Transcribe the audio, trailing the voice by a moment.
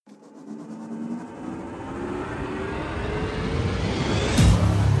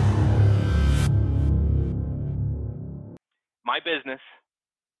business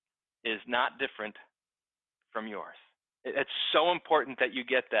is not different from yours. It's so important that you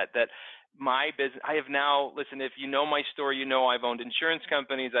get that my business, I have now, listen, if you know my story, you know I've owned insurance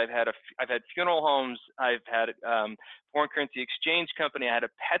companies, I've had funeral homes, I've had foreign currency exchange company, I had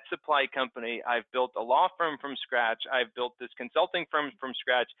a pet supply company, I've built a law firm from scratch, I've built this consulting firm from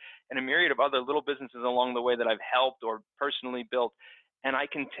scratch, and a myriad of other little businesses along the way that I've helped or personally built. And I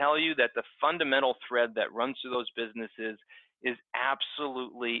can tell you that the fundamental thread that runs through those businesses is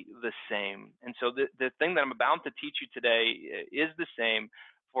absolutely the same. And so the thing that I'm about to teach you today is the same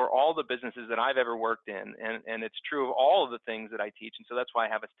for all the businesses that I've ever worked in. And it's true of all of the things that I teach. And so that's why I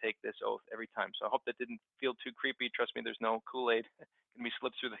have us take this oath every time. So I hope that didn't feel too creepy. Trust me, there's no Kool-Aid can be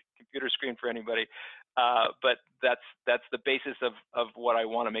slipped through the computer screen for anybody. But that's the basis of what I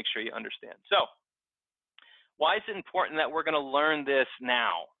want to make sure you understand. So why is it important that we're going to learn this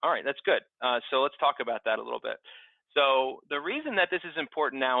now? All right, that's good. So let's talk about that a little bit. So the reason that this is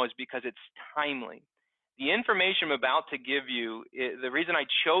important now is because it's timely. The information I'm about to give you, the reason I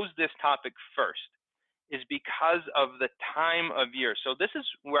chose this topic first is because of the time of year. So this is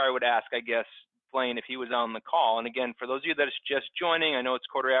where I would ask, I guess, Blaine, if he was on the call. And again, for those of you that is just joining, I know it's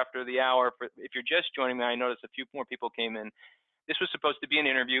quarter after the hour. If you're just joining me, I noticed a few more people came in. This was supposed to be an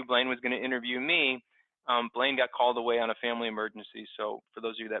interview. Blaine was going to interview me. Blaine got called away on a family emergency. So for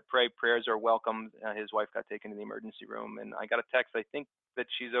those of you that pray, prayers are welcome. His wife got taken to the emergency room, and I got a text. I think that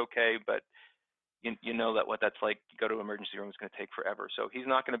she's okay, but you know that what that's like. You go to an emergency room, it's going to take forever. So he's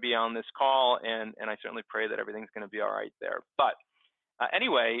not going to be on this call, and I certainly pray that everything's going to be all right there. But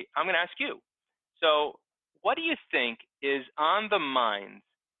anyway, I'm going to ask you. So what do you think is on the minds?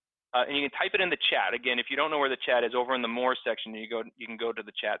 And you can type it in the chat. Again, if you don't know where the chat is, over in the More section, you can go to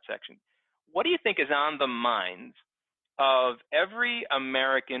the chat section. What do you think is on the minds of every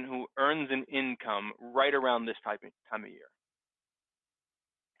American who earns an income right around this time of year?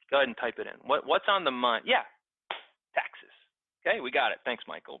 Go ahead and type it in. What's on the mind? Yeah, taxes. Okay, we got it. Thanks,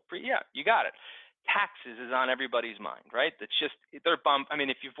 Michael. Yeah, you got it. Taxes is on everybody's mind, right? It's just, they're bummed. I mean,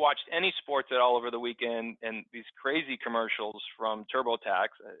 if you've watched any sports at all over the weekend and these crazy commercials from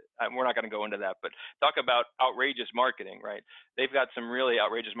TurboTax, we're not going to go into that, but talk about outrageous marketing, right? They've got some really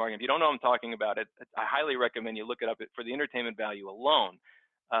outrageous marketing. If you don't know what I'm talking about, I highly recommend you look it up for the entertainment value alone.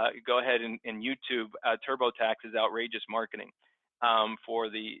 Go ahead and YouTube TurboTax's outrageous marketing. For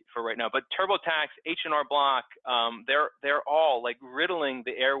right now, but TurboTax, H&R Block, they're all like riddling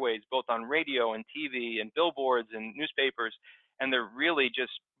the airways, both on radio and TV and billboards and newspapers, and they're really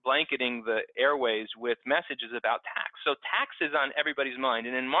just blanketing the airways with messages about tax. So tax is on everybody's mind,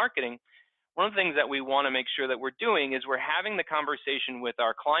 and in marketing, one of the things that we want to make sure that we're doing is we're having the conversation with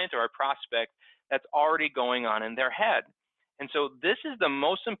our client or our prospect that's already going on in their head. And so this is the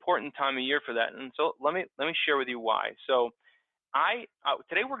most important time of year for that. And so let me share with you why. So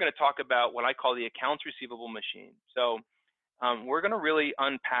today we're going to talk about what I call the accounts receivable machine. So we're going to really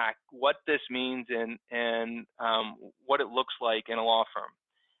unpack what this means and what it looks like in a law firm.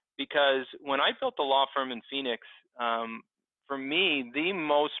 Because when I built the law firm in Phoenix, for me, the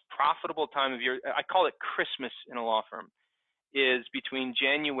most profitable time of year, I call it Christmas in a law firm, is between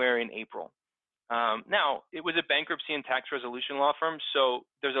January and April. Now, it was a bankruptcy and tax resolution law firm, so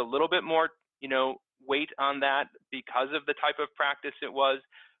there's a little bit more, weight on that because of the type of practice it was,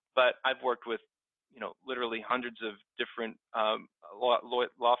 but I've worked with, literally hundreds of different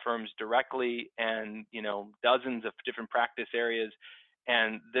law firms directly and, dozens of different practice areas,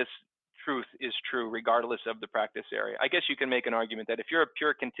 and this truth is true regardless of the practice area. I guess you can make an argument that if you're a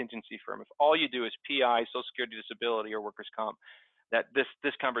pure contingency firm, if all you do is PI, Social Security Disability, or workers' comp, that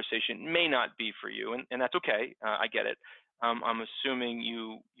this conversation may not be for you, and that's okay. I get it. I'm assuming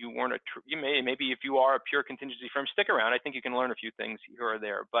you weren't maybe if you are a pure contingency firm, stick around. I think you can learn a few things here or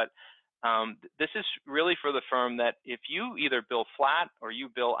there. But this is really for the firm that if you either bill flat or you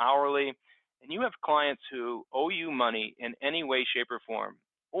bill hourly, and you have clients who owe you money in any way, shape, or form,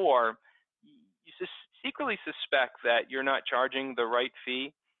 or you secretly suspect that you're not charging the right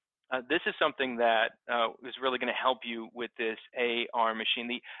fee, this is something that is really going to help you with this AR machine.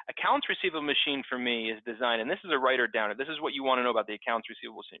 The accounts receivable machine for me is designed, and this is a writer downer. This is what you want to know about the accounts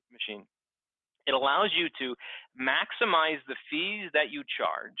receivable machine. It allows you to maximize the fees that you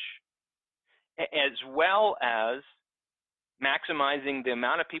charge, as well as maximizing the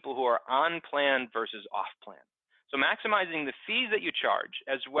amount of people who are on plan versus off plan. So maximizing the fees that you charge,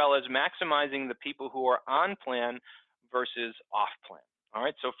 as well as maximizing the people who are on plan versus off plan. All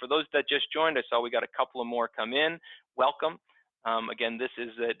right, so for those that just joined, I saw we got a couple of more come in. Welcome. Again, this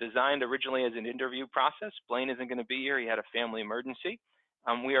is designed originally as an interview process. Blaine isn't going to be here. He had a family emergency.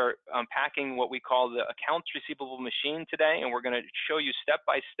 We are unpacking what we call the accounts receivable machine today, and we're going to show you step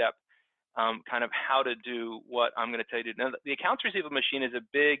by step kind of how to do what I'm going to tell you to do. Now, the accounts receivable machine is a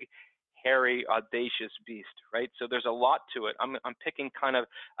big, hairy, audacious beast, right? So there's a lot to it. I'm picking kind of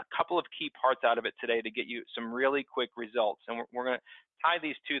a couple of key parts out of it today to get you some really quick results. And we're going to tie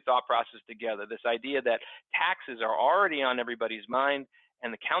these two thought processes together. This idea that taxes are already on everybody's mind,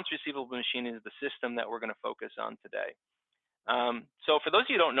 and the accounts receivable machine is the system that we're going to focus on today. So for those of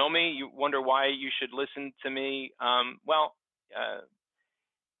you who don't know me, you wonder why you should listen to me.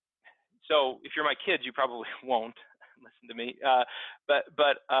 So if you're my kids, you probably won't listen to me. But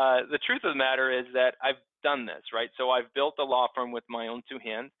the truth of the matter is that I've done this, right? So I've built a law firm with my own two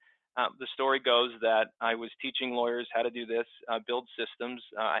hands. The story goes that I was teaching lawyers how to do this, build systems.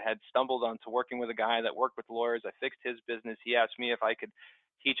 I had stumbled onto working with a guy that worked with lawyers. I fixed his business. He asked me if I could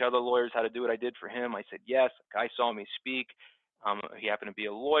teach other lawyers how to do what I did for him. I said yes. A guy saw me speak. He happened to be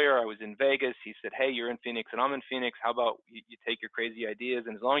a lawyer. I was in Vegas. He said, hey, you're in Phoenix and I'm in Phoenix. How about you take your crazy ideas,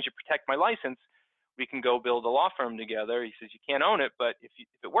 and as long as you protect my license, we can go build a law firm together. He says, you can't own it, but if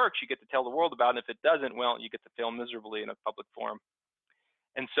it works, you get to tell the world about it. If it doesn't, well, you get to fail miserably in a public forum.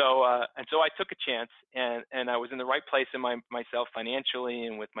 And so I took a chance, and I was in the right place in myself financially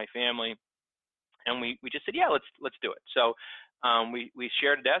and with my family. And we just said, yeah, let's do it. So we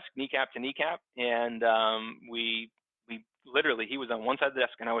shared a desk, kneecap to kneecap, and we literally, he was on one side of the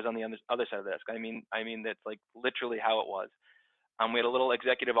desk and I was on the other side of the desk. I mean that's like literally how it was. We had a little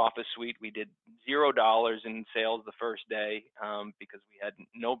executive office suite. We did $0 in sales the first day because we had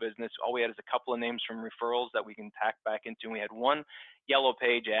no business. All we had is a couple of names from referrals that we can tack back into. And we had one yellow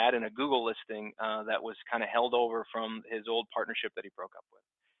page ad and a Google listing that was kind of held over from his old partnership that he broke up with.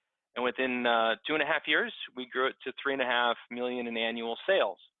 And within 2.5 years, we grew it to $3.5 million in annual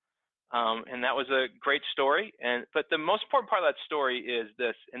sales. And that was a great story. But the most important part of that story is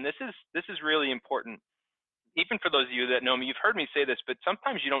this, and this is really important. Even for those of you that know me, you've heard me say this, but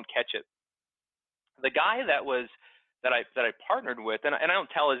sometimes you don't catch it. The guy that I partnered with, and I don't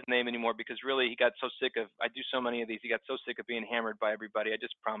tell his name anymore because really he got so sick of, I do so many of these, he got so sick of being hammered by everybody. I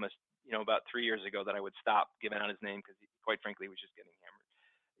just promised, about 3 years ago that I would stop giving out his name because quite frankly, he was just getting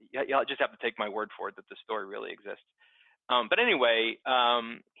hammered. You'll just have to take my word for it that the story really exists. But anyway,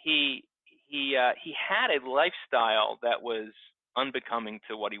 he had a lifestyle that was unbecoming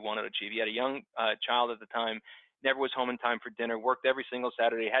to what he wanted to achieve. He had a young child at the time, never was home in time for dinner, worked every single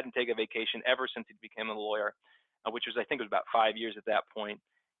Saturday, hadn't taken a vacation ever since he became a lawyer, which was, I think it was about 5 years at that point.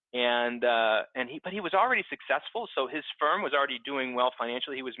 But he was already successful, so his firm was already doing well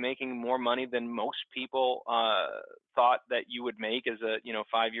financially. He was making more money than most people thought that you would make as a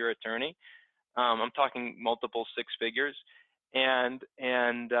 5-year attorney. I'm talking multiple six figures. But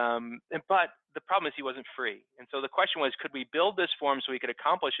the problem is he wasn't free. And so the question was, could we build this for him so he could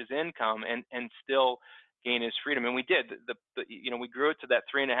accomplish his income and still gain his freedom? And we did. We grew it to that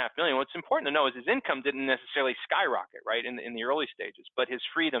 $3.5 million. What's important to know is his income didn't necessarily skyrocket, right, in the early stages, but his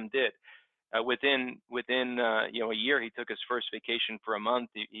freedom did. Within a year, he took his first vacation for a month.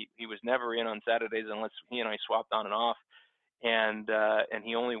 He was never in on Saturdays unless he and I swapped on and off. And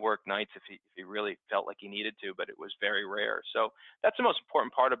he only worked nights if he really felt like he needed to, but it was very rare. So that's the most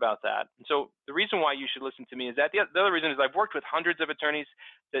important part about that. And so the reason why you should listen to me is that the other reason is I've worked with hundreds of attorneys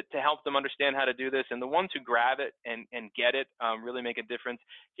to help them understand how to do this, and the ones who grab it and get it really make a difference.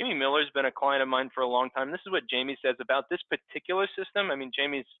 Jamie Miller's been a client of mine for a long time. This is what Jamie says about this particular system. I mean,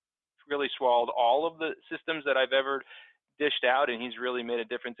 Jamie's really swallowed all of the systems that I've ever dished out, and he's really made a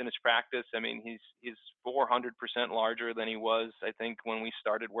difference in his practice. I mean, he's 400% larger than he was, I think, when we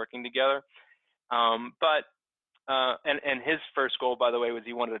started working together. And his first goal, by the way, was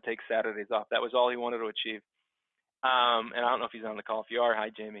he wanted to take Saturdays off. That was all he wanted to achieve. And I don't know if he's on the call. If you are, hi,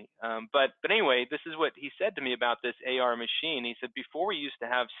 Jamie. But anyway, this is what he said to me about this AR machine. He said, before we used to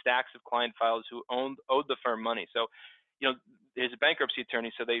have stacks of client files who owed the firm money. So, there's a bankruptcy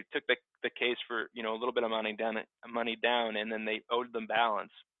attorney, so they took the case for, a little bit of money down, and then they owed them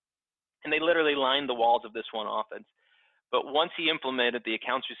balance. And they literally lined the walls of this one office. But once he implemented the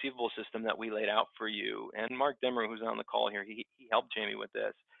accounts receivable system that we laid out for you, and Mark Demmer, who's on the call here, he helped Jamie with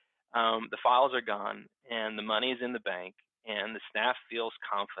this. The files are gone, and the money is in the bank, and the staff feels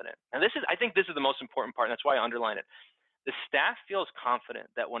confident. And I think this is the most important part, and that's why I underline it. The staff feels confident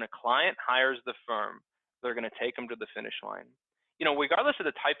that when a client hires the firm, they're going to take them to the finish line. Regardless of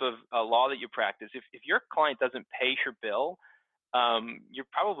the type of law that you practice, if your client doesn't pay your bill, you're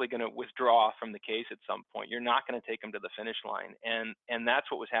probably going to withdraw from the case at some point. You're not going to take them to the finish line, and that's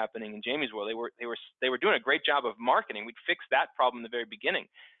what was happening in Jamie's world. They were doing a great job of marketing. We'd fixed that problem in the very beginning,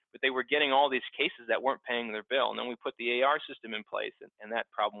 but they were getting all these cases that weren't paying their bill. And then we put the AR system in place, and that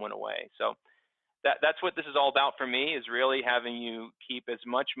problem went away. So that's what this is all about for me, is really having you keep as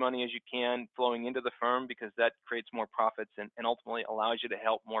much money as you can flowing into the firm, because that creates more profits and ultimately allows you to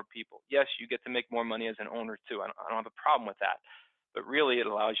help more people. Yes, you get to make more money as an owner too. I don't have a problem with that, but really it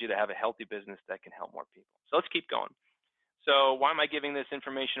allows you to have a healthy business that can help more people. So let's keep going. So why am I giving this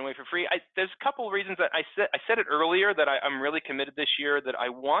information away for free? There's a couple of reasons that I said it earlier, that I'm really committed this year, that I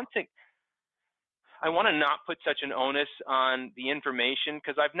want to not put such an onus on the information,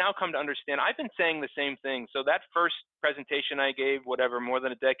 because I've now come to understand, I've been saying the same thing. So that first presentation I gave, whatever, more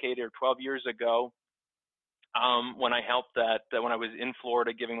than a decade or 12 years ago, when I helped when I was in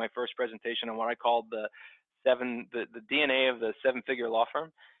Florida giving my first presentation on what I called the DNA of the seven-figure law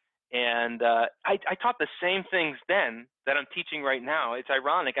firm. And I taught the same things then that I'm teaching right now. It's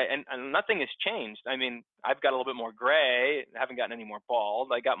ironic, and nothing has changed. I mean, I've got a little bit more gray, haven't gotten any more bald.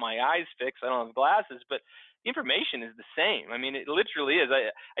 I got my eyes fixed. I don't have glasses, but the information is the same. I mean, it literally is.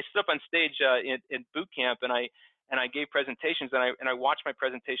 I stood up on stage in boot camp, and I gave presentations, and I watched my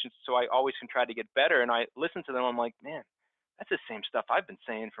presentations, so I always can try to get better. And I listened to them. I'm like, man, that's the same stuff I've been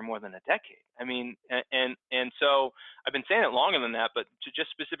saying for more than a decade. I mean, and so I've been saying it longer than that, but just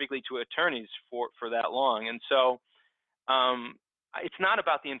specifically to attorneys for that long. And so it's not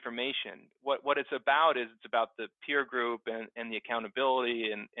about the information. What it's about is it's about the peer group and the accountability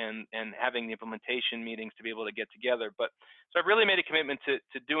and having the implementation meetings to be able to get together. But so I've really made a commitment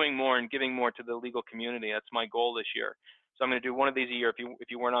to doing more and giving more to the legal community. That's my goal this year. So I'm going to do one of these a year. If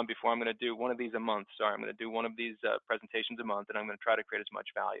you weren't on before, I'm going to do one of these a month. Sorry, I'm going to do one of these presentations a month, and I'm going to try to create as much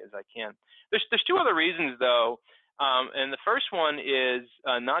value as I can. There's two other reasons, though, and the first one is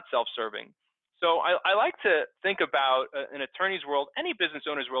not self-serving. So I like to think about an attorney's world, any business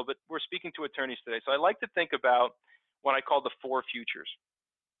owner's world, but we're speaking to attorneys today. So I like to think about what I call the 4 futures.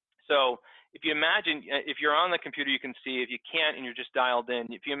 So if you imagine, if you're on the computer, you can see. If you can't and you're just dialed in,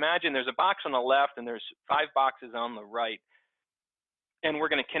 if you imagine there's a box on the left and there's 5 boxes on the right. And we're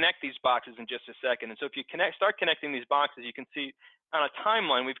going to connect these boxes in just a second. And so if you start connecting these boxes, you can see on a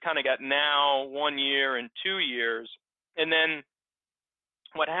timeline, we've kind of got now, 1 year and 2 years. And then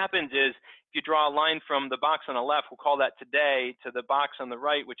what happens is, if you draw a line from the box on the left, we'll call that today, to the box on the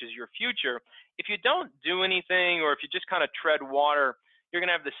right, which is your future. If you don't do anything, or if you just kind of tread water, you're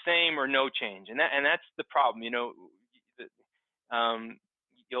going to have the same or no change. And that's the problem. You know,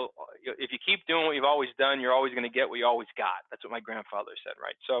 if you keep doing what you've always done, you're always going to get what you always got. That's what my grandfather said,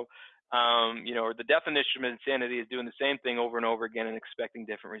 right? So, you know, the definition of insanity is doing the same thing over and over again and expecting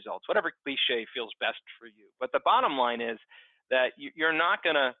different results. Whatever cliche feels best for you. But the bottom line is that you're not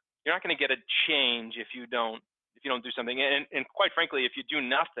going to get a change if you don't do something. And quite frankly, if you do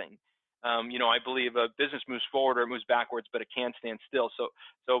nothing, you know, I believe a business moves forward or it moves backwards, but it can't stand still.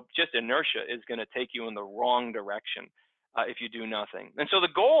 So just inertia is going to take you in the wrong direction. If you do nothing. And so the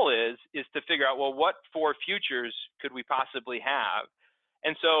goal is to figure out, well, what 4 futures could we possibly have?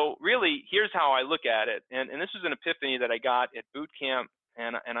 And so really, here's how I look at it. And this was an epiphany that I got at boot camp,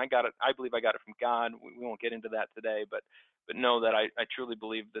 and I got it, I believe I got it from God. We won't get into that today, but know that I truly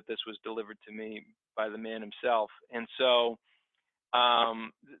believe that this was delivered to me by the man himself. And so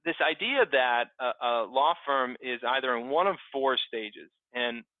this idea that a law firm is either in one of 4 stages,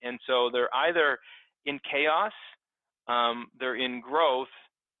 and so they're either in chaos, they're in growth,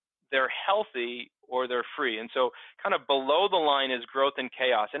 they're healthy, or they're free. And so kind of below the line is growth and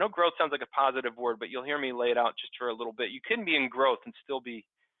chaos. I know growth sounds like a positive word, but you'll hear me lay it out just for a little bit. You can be in growth and still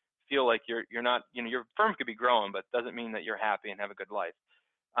feel like you're not, you know, your firm could be growing, but doesn't mean that you're happy and have a good life.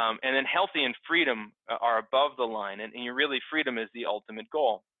 And then healthy and freedom are above the line, and really freedom is the ultimate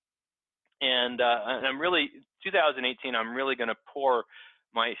goal. And I'm really, 2018, I'm really going to pour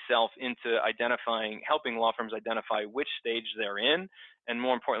myself into helping law firms identify which stage they're in, and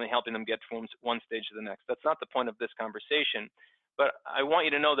more importantly, helping them get from one stage to the next. That's not the point of this conversation, but I want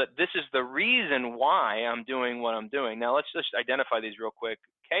you to know that this is the reason why I'm doing what I'm doing. Now, let's just identify these real quick.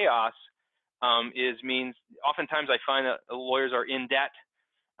 Chaos means oftentimes I find that lawyers are in debt.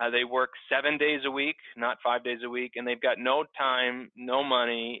 They work 7 days a week, not 5 days a week, and they've got no time, no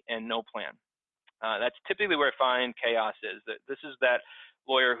money, and no plan. That's typically where I find chaos is. That this is that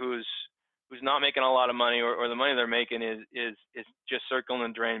lawyer who's not making a lot of money, or the money they're making is just circling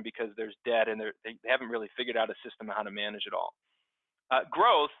the drain because there's debt, and they haven't really figured out a system of how to manage it all.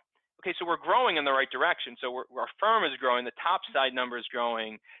 Growth. Okay, so we're growing in the right direction. So our firm is growing. The top side number is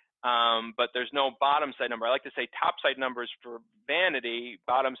growing. But there's no bottom side number. I like to say top side numbers for vanity,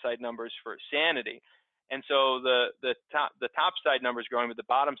 bottom side numbers for sanity. And so the top side number is growing, but the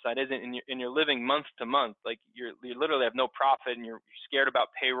bottom side isn't, and you're living month to month. Like you literally have no profit, and you're scared about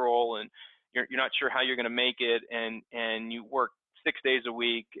payroll, and you're not sure how you're going to make it, and you work 6 days a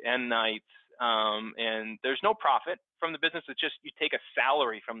week and nights, and there's no profit from the business. It's just you take a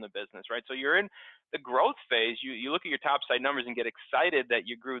salary from the business, right? So you're in the growth phase. You look at your top side numbers and get excited that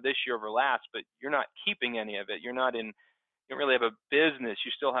you grew this year over last, but you're not keeping any of it. You don't really have a business.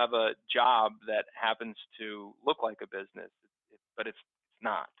 You still have a job that happens to look like a business, but it's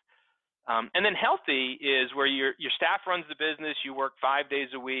not. And then healthy is where your staff runs the business. You work 5 days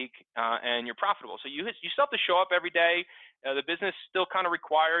a week, and you're profitable. So you still have to show up every day. The business still kind of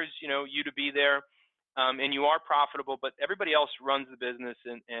requires you to be there, and you are profitable. But everybody else runs the business,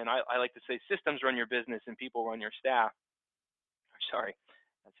 and I like to say systems run your business and people run your staff. Sorry,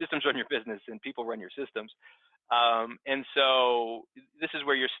 systems run your business and people run your systems. And so this is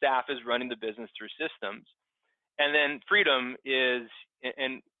where your staff is running the business through systems. And then freedom is,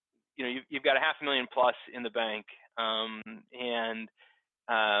 and you've got $500,000 plus in the bank, and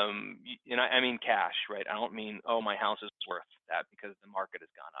I mean cash, right? I don't mean, oh, my house is worth that because the market has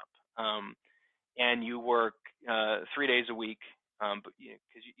gone up. And you work 3 days a week, but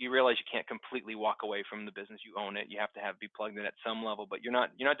because you realize you can't completely walk away from the business. You own it. You have to be plugged in at some level, but you're not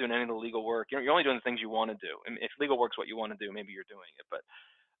doing any of the legal work. You're only doing the things you want to do. And if legal work's what you want to do, maybe you're doing it. But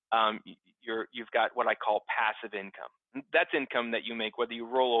you've got what I call passive income. That's income that you make whether you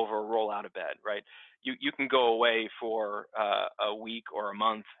roll over or roll out of bed, right? You can go away for a week or a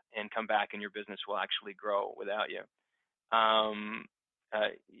month and come back, and your business will actually grow without you.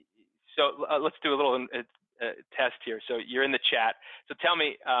 So let's do a little test here. So you're in the chat. So tell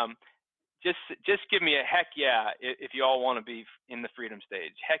me, just give me a heck yeah if you all want to be in the freedom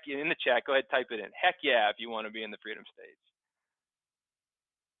stage. Heck yeah in the chat. Go ahead, type it in. Heck yeah if you want to be in the freedom stage.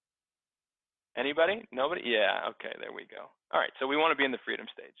 Anybody? Nobody? Yeah. Okay. There we go. All right. So we want to be in the freedom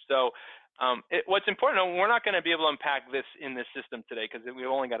stage. So what's important, we're not going to be able to unpack this in this system today because we've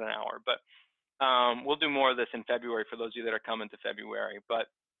only got an hour, but we'll do more of this in February for those of you that are coming to February.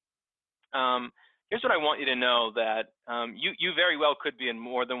 But here's what I want you to know, that you very well could be in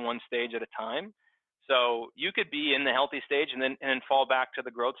more than one stage at a time. So you could be in the healthy stage and then fall back to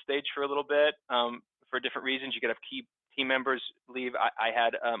the growth stage for a little bit for different reasons. You could have key team members leave. I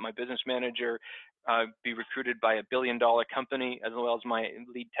had my business manager be recruited by $1 billion company, as well as my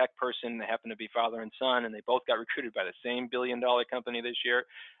lead tech person. They happen to be father and son, and they both got recruited by the same $1 billion company this year.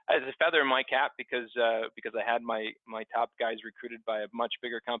 As a feather in my cap because I had my top guys recruited by a much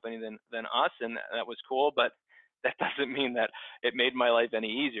bigger company than us, and that was cool. But that doesn't mean that it made my life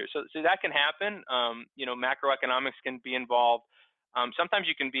any easier. So that can happen. Macroeconomics can be involved. Sometimes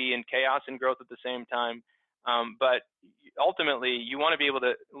you can be in chaos and growth at the same time. But ultimately, you want to be able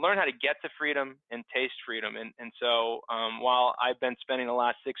to learn how to get to freedom and taste freedom. And so while I've been spending the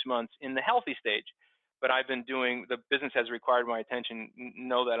last 6 months in the healthy stage, but I've been doing, the business has required my attention,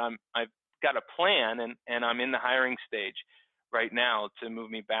 know that I've got a plan, and I'm in the hiring stage right now to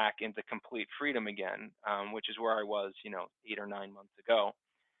move me back into complete freedom again, which is where I was, 8 or 9 months ago.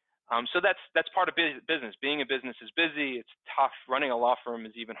 So that's part of business. Being a business is busy. It's tough. Running a law firm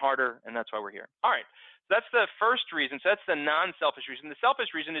is even harder, and that's why we're here. All right. So that's the first reason. So that's the non-selfish reason. The selfish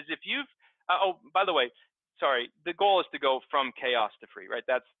reason is if you've by the way, sorry, the goal is to go from chaos to free, right?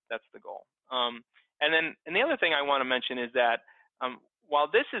 That's the goal. And the other thing I want to mention is that while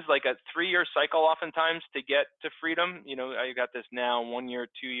this is like a 3-year cycle oftentimes to get to freedom, I got this now 1 year,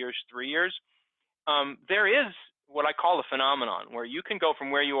 2 years, 3 years, there is what I call a phenomenon where you can go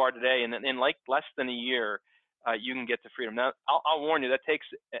from where you are today and in like less than a year, you can get to freedom. Now, I'll warn you, that takes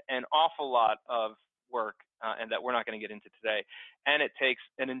an awful lot of work and that we're not going to get into today. And it takes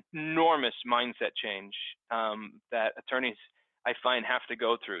an enormous mindset change that attorneys, I find, have to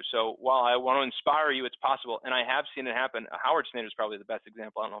go through. So while I want to inspire you, it's possible, and I have seen it happen. Howard Snyder is probably the best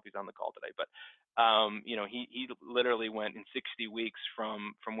example. I don't know if he's on the call today, but he literally went in 60 weeks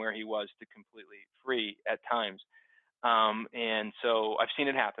from where he was to completely free at times. And so I've seen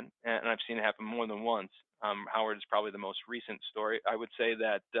it happen, and I've seen it happen more than once. Howard is probably the most recent story. I would say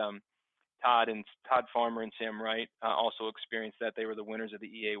that Todd Farmer and Sam Wright also experienced that. They were the winners of the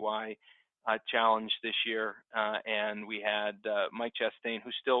EAY challenge this year, and we had Mike Chastain,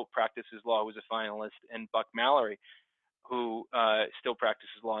 who still practices law, was a finalist, and Buck Mallory, who still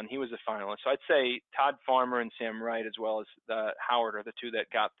practices law, and he was a finalist. So I'd say Todd Farmer and Sam Wright, as well as Howard, are the two that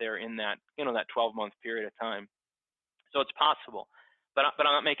got there in that that 12-month period of time. So it's possible, but I'm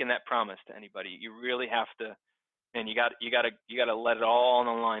not making that promise to anybody. You really have to, and you got to let it all on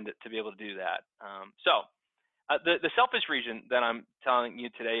the line to be able to do that. So The selfish reason that I'm telling you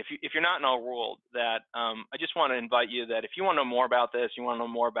today, if you're not in our world, that I just want to invite you that if you want to know more about this, you want to know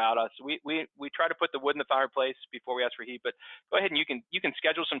more about us, we try to put the wood in the fireplace before we ask for heat. But go ahead and you can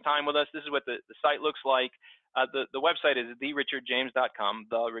schedule some time with us. This is what the site looks like. The website is therichardjames.com,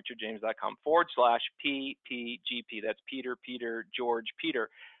 therichardjames.com/PPGP. That's Peter, George, Peter.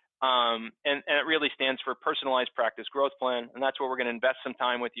 And it really stands for Personalized Practice Growth Plan. And that's where we're going to invest some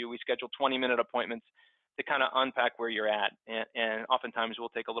time with you. We schedule 20-minute appointments to kind of unpack where you're at. And oftentimes we'll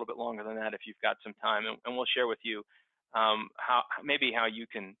take a little bit longer than that if you've got some time. And we'll share with you how you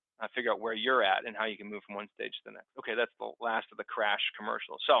can figure out where you're at and how you can move from one stage to the next. Okay, that's the last of the crash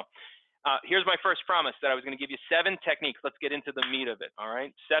commercial. So here's my first promise that I was going to give you 7 techniques. Let's get into the meat of it, all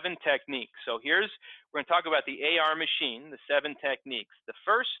right? 7 techniques. So we're going to talk about the AR machine, the 7 techniques. The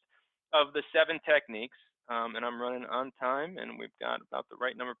first of the 7 techniques, and I'm running on time, and we've got about the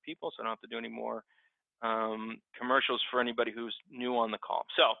right number of people, so I don't have to do any more commercials for anybody who's new on the call.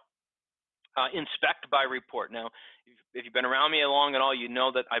 So inspect by report. Now, if you've been around me long at all, you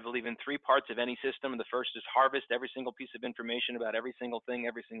know that I believe in 3 parts of any system. The first is harvest every single piece of information about every single thing,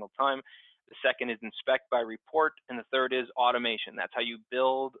 every single time. The second is inspect by report. And the third is automation. That's how you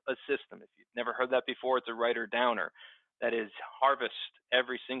build a system. If you've never heard that before, it's a writer downer. That is harvest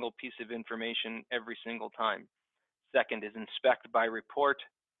every single piece of information every single time. Second is inspect by report.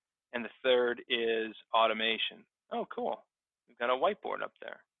 And the third is automation. Oh, cool. We've got a whiteboard up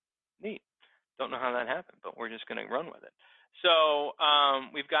there. Neat. Don't know how that happened, but we're just going to run with it. So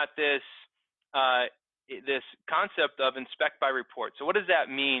we've got this concept of inspect by report. So what does that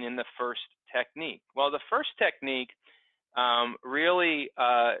mean in the first technique? Well, the first technique really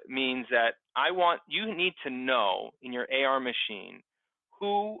means that you need to know in your AR machine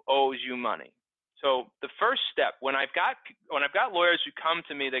who owes you money. So the first step, when I've got lawyers who come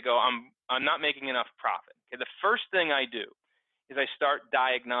to me, they go, I'm not making enough profit. Okay, the first thing I do is I start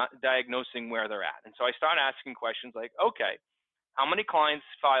diagnosing where they're at. And so I start asking questions like, okay, how many clients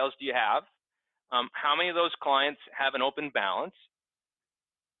files do you have? How many of those clients have an open balance?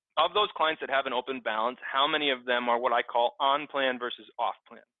 Of those clients that have an open balance, how many of them are what I call on plan versus off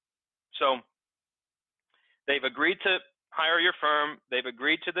plan? So they've agreed to hire your firm, they've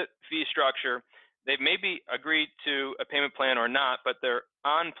agreed to the fee structure, they've maybe agreed to a payment plan or not, but they're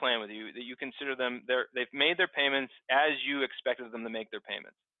on plan with you, that you consider them, they've made their payments as you expected them to make their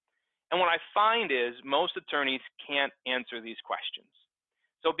payments. And what I find is most attorneys can't answer these questions.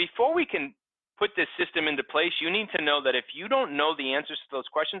 So before we can put this system into place, you need to know that if you don't know the answers to those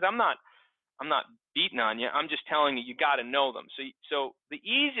questions, I'm not beating on you. I'm just telling you, you got to know them. So the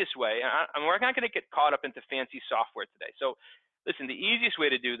easiest way, and we're not going to get caught up into fancy software today. So listen, the easiest way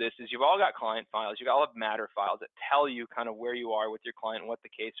to do this is you've all got client files. You all have matter files that tell you kind of where you are with your client, what the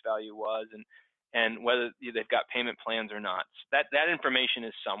case value was, and whether they've got payment plans or not. That information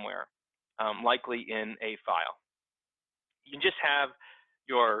is somewhere, likely in a file. You just have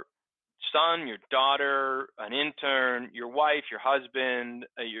your son, your daughter, an intern, your wife, your husband,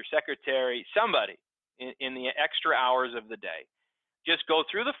 your secretary, somebody in the extra hours of the day. Just go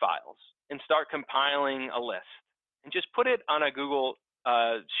through the files and start compiling a list and just put it on a Google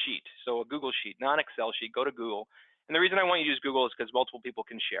sheet. So a Google sheet, not an Excel sheet, go to Google. And the reason I want you to use Google is because multiple people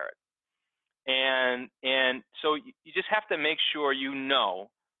can share it. And so you just have to make sure you know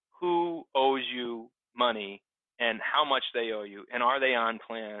who owes you money and how much they owe you, and are they on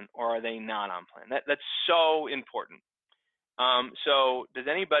plan or are they not on plan? That's so important. So does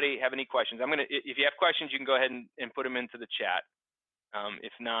anybody have any questions? If you have questions, you can go ahead and put them into the chat.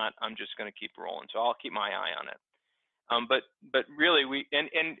 If not, I'm just going to keep rolling. So I'll keep my eye on it. But really,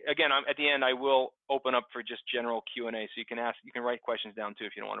 and again, at the end, I will open up for just general Q&A, so you can write questions down too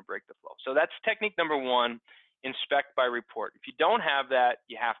if you don't want to break the flow. So that's technique number 1, inspect by report. If you don't have that,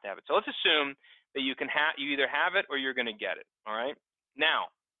 you have to have it. So let's assume that you either have it or you're going to get it. All right. Now,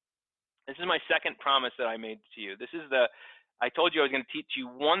 this is my second promise that I made to you. I told you I was going to teach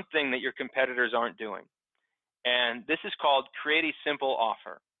you one thing that your competitors aren't doing, and this is called create a simple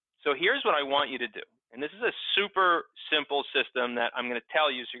offer. So here's what I want you to do. And this is a super simple system that I'm going to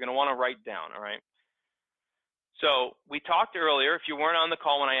tell you, so you're going to want to write down, all right? So we talked earlier, if you weren't on the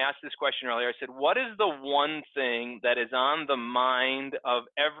call when I asked this question earlier, I said, what is the one thing that is on the mind of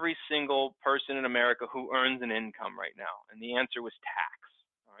every single person in America who earns an income right now? And the answer was tax,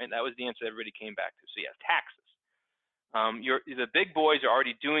 all right? That was the answer everybody came back to. So yes, taxes. The big boys are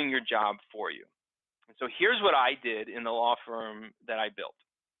already doing your job for you. And so here's what I did in the law firm that I built.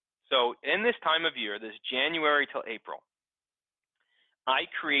 So in this time of year, this January till April, I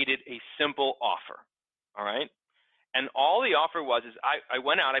created a simple offer, all right? And all the offer was is I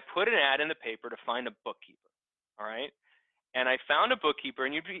went out, I put an ad in the paper to find a bookkeeper. all right? And I found a bookkeeper,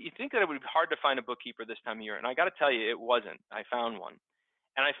 and you'd think that it would be hard to find a bookkeeper this time of year, and I got to tell you, it wasn't. I found one.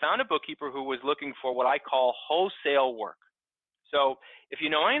 And I found a bookkeeper who was looking for what I call wholesale work. So if you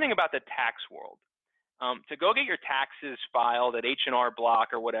know anything about the tax world, to go get your taxes filed at H&R Block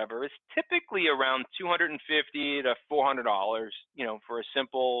or whatever is typically around $250 to $400, for a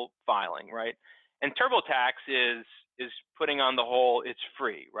simple filing, right? And TurboTax is putting on the whole, it's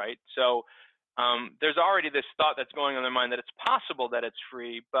free, right? So there's already this thought that's going on in their mind that it's possible that it's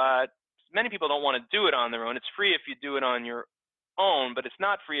free, but many people don't want to do it on their own. It's free if you do it on your own, but it's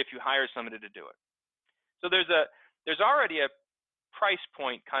not free if you hire somebody to do it. So there's already a price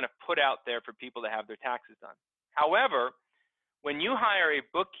point kind of put out there for people to have their taxes done. However, when you hire a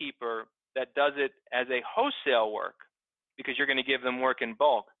bookkeeper that does it as a wholesale work, because you're going to give them work in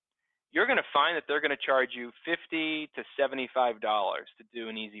bulk, you're going to find that they're going to charge you $50 to $75 to do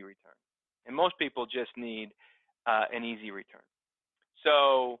an easy return. And most people just need an easy return.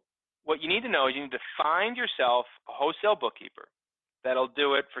 So what you need to know is you need to find yourself a wholesale bookkeeper that'll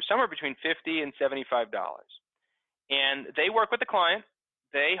do it for somewhere between $50 and $75. And they work with the client,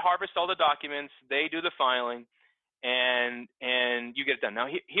 they harvest all the documents, they do the filing, and you get it done. Now,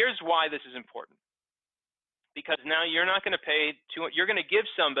 here's why this is important. Because now you're not going to pay you're going to give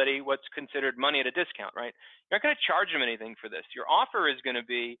somebody what's considered money at a discount, right? You're not going to charge them anything for this. Your offer is going to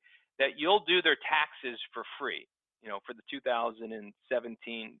be that you'll do their taxes for free, for the 2017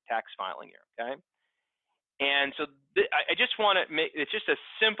 tax filing year, okay? And so I just want to it's just a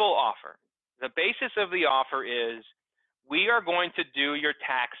simple offer. The basis of the offer is we are going to do your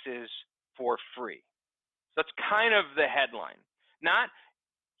taxes for free. So that's kind of the headline. Not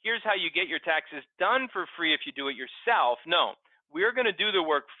here's how you get your taxes done for free if you do it yourself. No, we're going to do the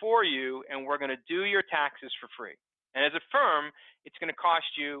work for you, and we're going to do your taxes for free. And as a firm, it's going to cost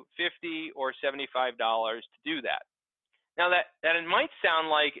you $50 or $75 to do that. Now, that it might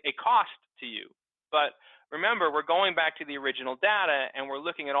sound like a cost to you, but remember, we're going back to the original data, and we're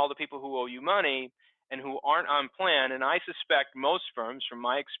looking at all the people who owe you money and who aren't on plan. And I suspect most firms, from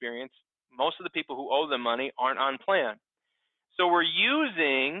my experience, most of the people who owe them money aren't on plan. So we're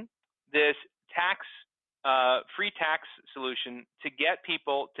using this free tax solution to get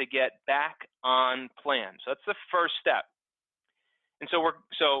people to get back on plan. So that's the first step. And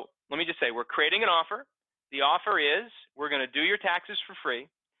so let me just say, we're creating an offer. The offer is we're going to do your taxes for free,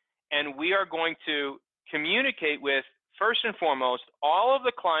 and we are going to communicate with, first and foremost, all of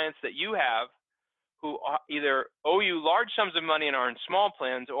the clients that you have who either owe you large sums of money and are in small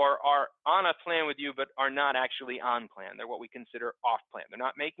plans, or are on a plan with you but are not actually on plan. They're what we consider off plan. They're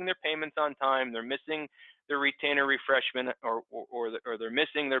not making their payments on time. They're missing their retainer refreshment, or they're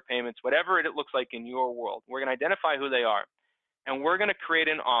missing their payments, whatever it looks like in your world. We're going to identify who they are, and we're going to create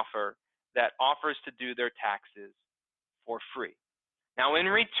an offer that offers to do their taxes for free. Now, in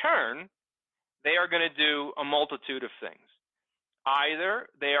return, they are going to do a multitude of things. Either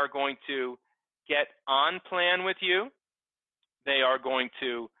they are going to get on plan with you, they are going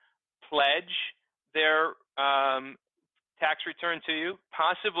to pledge their tax return to you,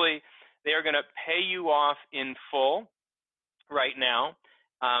 possibly they are going to pay you off in full right now,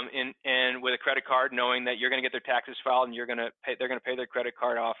 and with a credit card, knowing that you're going to get their taxes filed and they're going to pay their credit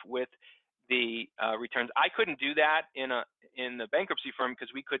card off with the returns. I couldn't do that in the bankruptcy firm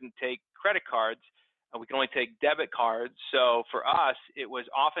because we couldn't take credit cards. We can only take debit cards. So for us, it was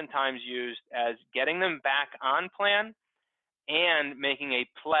oftentimes used as getting them back on plan and making a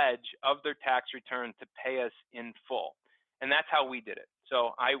pledge of their tax return to pay us in full. And that's how we did it.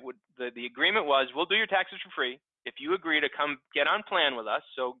 So the agreement was, we'll do your taxes for free if you agree to come get on plan with us.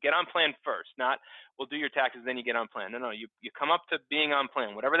 So get on plan first, not we'll do your taxes, then you get on plan. No, you come up to being on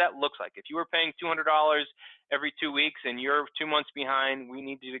plan, whatever that looks like. If you were paying $200 every 2 weeks and you're 2 months behind, we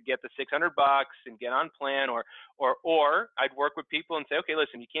need you to get the $600 and get on plan. Or I'd work with people and say, okay,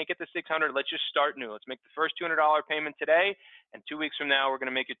 listen, you can't get the $600. Let's just start new. Let's make the first $200 payment today, and 2 weeks from now, we're going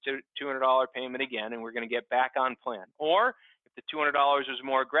to make a $200 payment again, and we're going to get back on plan. Or if the $200 was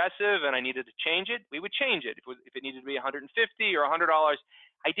more aggressive and I needed to change it, we would change it. If it needed to be $150 or $100,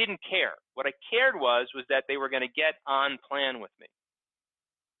 I didn't care. What I cared was that they were going to get on plan with me.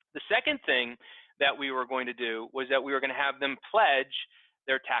 The second thing that we were going to do was that we were going to have them pledge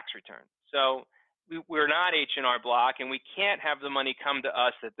their tax return. So we're not H&R Block, and we can't have the money come to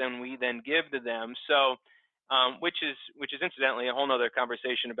us that we then give to them. So which is incidentally a whole other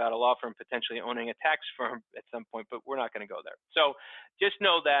conversation about a law firm potentially owning a tax firm at some point, but we're not going to go there. So just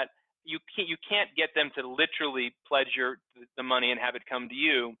know that you can't get them to literally pledge the money and have it come to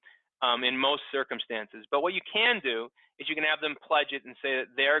you in most circumstances. But what you can do is you can have them pledge it and say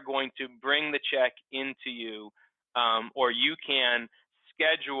that they're going to bring the check into you or you can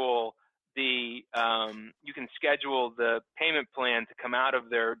schedule the payment plan to come out of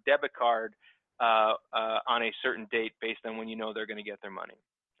their debit card on a certain date based on when you know they're going to get their money.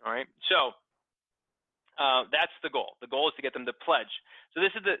 All right, so that's the goal. The goal is to get them to pledge. So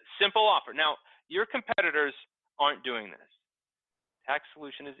this is the simple offer. Now, your competitors aren't doing this. Tax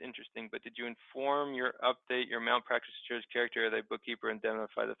solution is interesting, but did you inform your update your malpractice insurance character, or the bookkeeper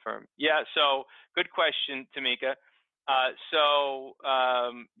indemnify the firm? Yeah, so good question, Tamika. So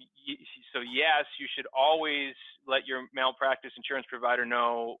yes, you should always let your malpractice insurance provider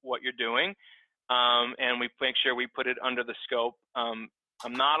know what you're doing, and we make sure we put it under the scope. I'm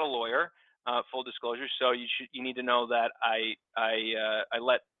not a lawyer, full disclosure, so you need to know that I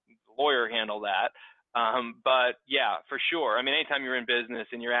let the lawyer handle that. But yeah, for sure. I mean, anytime you're in business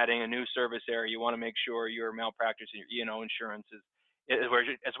and you're adding a new service area, you want to make sure your malpractice and your E&O insurance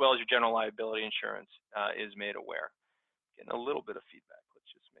as well as your general liability insurance is made aware. Getting a little bit of feedback. Let's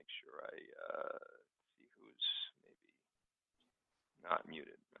just make sure I see who's maybe not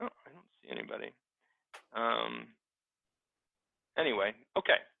muted. Oh, I don't see anybody. Anyway,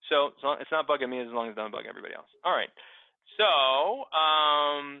 okay. So it's not bugging me as long as it's not bugging everybody else. All right. So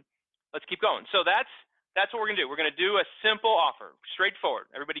let's keep going. So that's what we're going to do. We're going to do a simple offer, straightforward.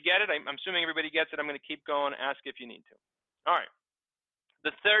 Everybody get it? I'm assuming everybody gets it. I'm going to keep going. Ask if you need to. All right.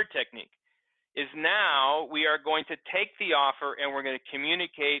 The third technique is now we are going to take the offer and we're going to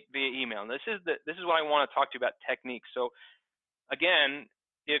communicate via email. And this is what I want to talk to you about, techniques. So again,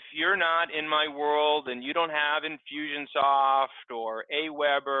 if you're not in my world and you don't have Infusionsoft or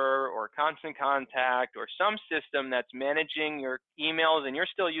Aweber or Constant Contact or some system that's managing your emails and you're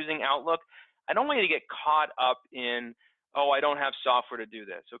still using Outlook, I don't want you to get caught up in, oh, I don't have software to do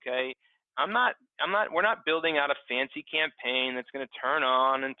this, okay? We're not building out a fancy campaign that's going to turn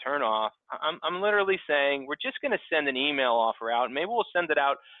on and turn off. I'm literally saying we're just going to send an email offer out. Maybe we'll send it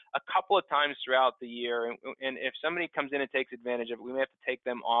out a couple of times throughout the year. And if somebody comes in and takes advantage of it, we may have to take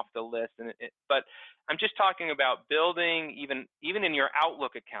them off the list. But I'm just talking about building even in your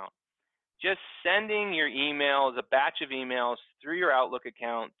Outlook account. Just sending your emails, a batch of emails through your Outlook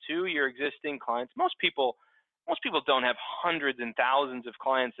account to your existing clients. Most people don't have hundreds and thousands of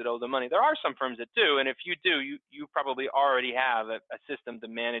clients that owe them money. There are some firms that do, and if you do, you probably already have a system to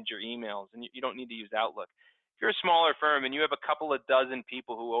manage your emails, and you don't need to use Outlook. If you're a smaller firm and you have a couple of dozen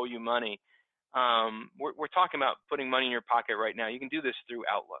people who owe you money, we're talking about putting money in your pocket right now. You can do this through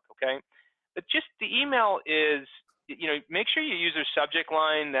Outlook, okay? But just the email is, make sure you use a subject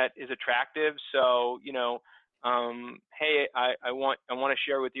line that is attractive. So, hey, I want to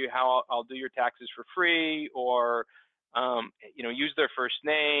share with you how I'll do your taxes for free, or use their first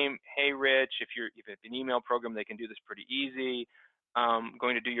name. Hey, Rich, if it's an email program, they can do this pretty easy.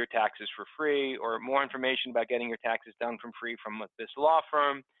 Going to do your taxes for free, or more information about getting your taxes done for free from this law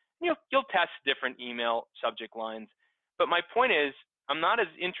firm. You'll test different email subject lines, but my point is, I'm not as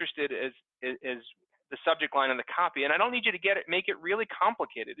interested as the subject line and the copy, and I don't need you to make it really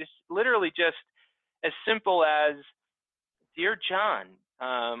complicated. It's literally just as simple as, Dear John,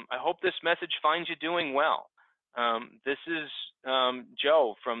 I hope this message finds you doing well. This is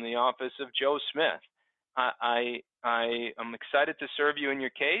Joe from the office of Joe Smith. I am excited to serve you in your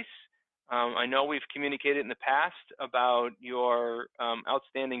case. I know we've communicated in the past about your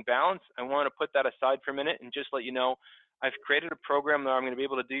outstanding balance. I want to put that aside for a minute and just let you know I've created a program that I'm going to be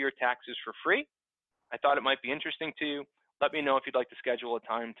able to do your taxes for free. I thought it might be interesting to you. Let me know if you'd like to schedule a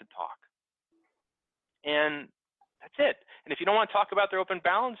time to talk. And that's it. And if you don't want to talk about their open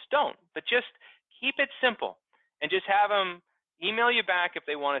balance, don't. But just keep it simple and just have them email you back if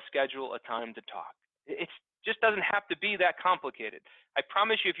they want to schedule a time to talk. It just doesn't have to be that complicated. I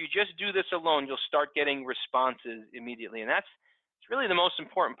promise you, if you just do this alone, you'll start getting responses immediately. And it's really the most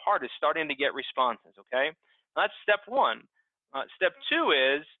important part, is starting to get responses, okay? That's step one. Step two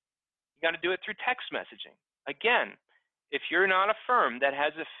is you got to do it through text messaging. Again, if you're not a firm that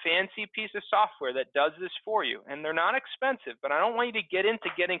has a fancy piece of software that does this for you, and they're not expensive, but I don't want you to get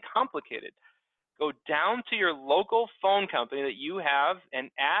into getting complicated, go down to your local phone company that you have and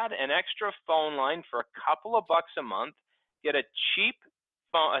add an extra phone line for a couple of bucks a month. Get a cheap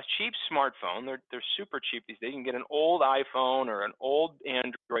smartphone. They're super cheap these days. You can get an old iPhone or an old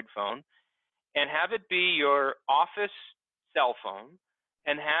Android phone and have it be your office cell phone,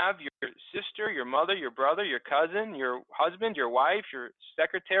 and have your sister, your mother, your brother, your cousin, your husband, your wife, your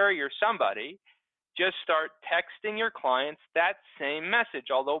secretary, or somebody just start texting your clients that same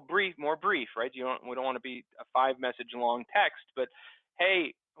message, although more brief, right? We don't want to be a 5-message long text, but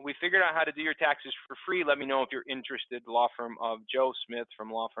hey, we figured out how to do your taxes for free. Let me know if you're interested. Law firm of Joe Smith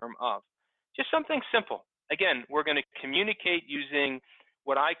from law firm of. Just something simple. Again, we're going to communicate using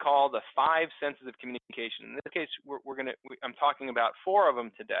what I call the 5 senses of communication. In this case, I'm talking about 4 of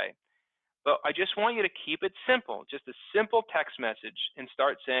them today. But I just want you to keep it simple, just a simple text message, and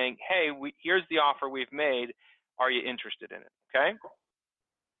start saying, hey, here's the offer we've made. Are you interested in it? Okay? Let's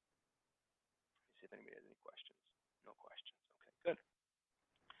see if anybody has any questions. No questions. Okay, good.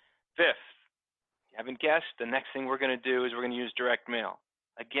 Fifth, you haven't guessed, the next thing we're going to do is we're going to use direct mail.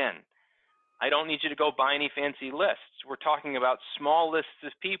 Again, I don't need you to go buy any fancy lists. We're talking about small lists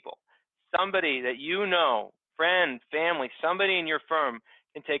of people. Somebody that you know, friend, family, somebody in your firm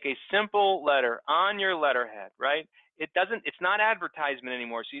can take a simple letter on your letterhead, right? It's not advertisement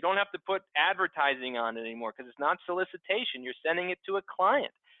anymore, so you don't have to put advertising on it anymore because it's not solicitation. You're sending it to a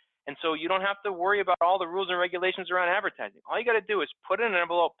client. And so you don't have to worry about all the rules and regulations around advertising. All you got to do is put in an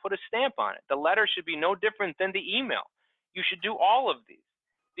envelope, put a stamp on it. The letter should be no different than the email. You should do all of these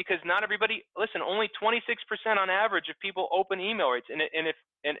because not everybody, listen, only 26% on average of people open email rates. And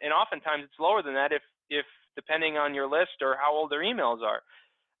oftentimes it's lower than that if depending on your list or how old their emails are.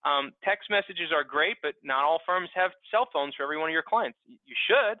 Text messages are great, but not all firms have cell phones for every one of your clients. You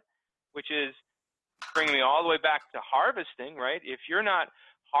should, which is bringing me all the way back to harvesting, right? If you're not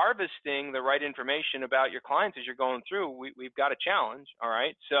harvesting the right information about your clients as you're going through, we've got a challenge, all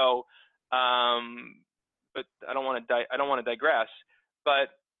right? So, but I don't want to digress. But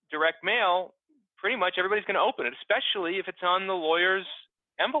direct mail, pretty much everybody's going to open it, especially if it's on the lawyer's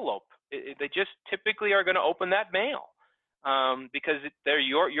envelope. They just typically are going to open that mail because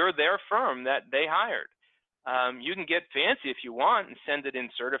you're their firm that they hired. You can get fancy if you want and send it in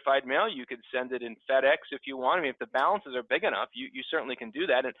certified mail. You could send it in FedEx if you want. I mean, if the balances are big enough, you certainly can do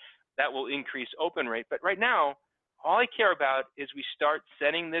that, and that will increase open rate. But right now, all I care about is we start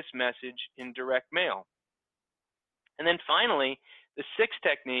sending this message in direct mail. And then finally, the 6th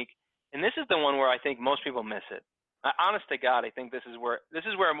technique, and this is the one where I think most people miss it. Honest to God, I think this is where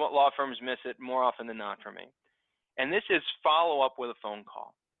law firms miss it more often than not for me. And this is follow up with a phone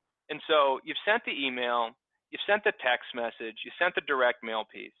call. And so you've sent the email, you've sent the text message, you sent the direct mail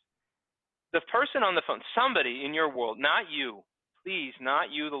piece. The person on the phone, somebody in your world, not you, please,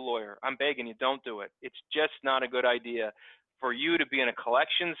 not you, the lawyer. I'm begging you, don't do it. It's just not a good idea for you to be in a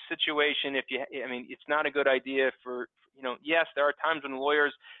collections situation. It's not a good idea for, yes, there are times when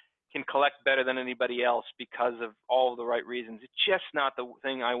lawyers can collect better than anybody else because of all of the right reasons. It's just not the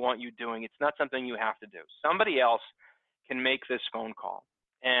thing I want you doing. It's not something you have to do. Somebody else can make this phone call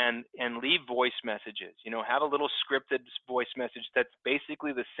and leave voice messages. Have a little scripted voice message that's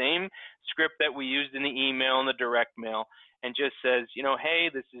basically the same script that we used in the email and the direct mail, and just says, hey,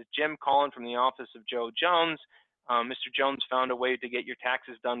 this is Jim calling from the office of Joe Jones. Mr. Jones found a way to get your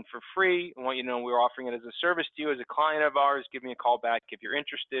taxes done for free. I want you to know we're offering it as a service to you as a client of ours. Give me a call back if you're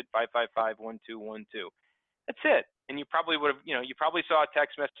interested, 555-1212. That's it. And you probably would have, you probably saw a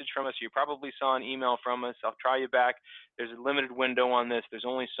text message from us. You probably saw an email from us. I'll try you back. There's a limited window on this. There's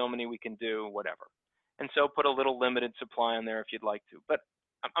only so many we can do, whatever. And so put a little limited supply on there if you'd like to. But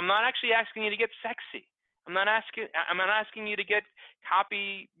I'm not actually asking you to get sexy. I'm not asking you to get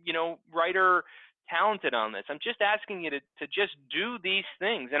copy, writer talented on this. I'm just asking you to just do these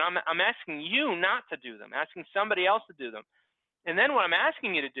things. And I'm asking you not to do them, asking somebody else to do them. And then what I'm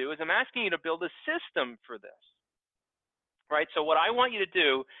asking you to do is I'm asking you to build a system for this, right? So what I want you to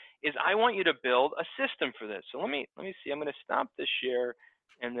do is I want you to build a system for this. So let me see. I'm going to stop the share,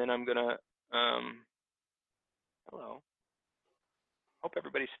 and then I'm going to, hello. Hope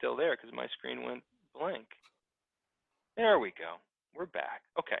everybody's still there because my screen went blank. There we go. We're back.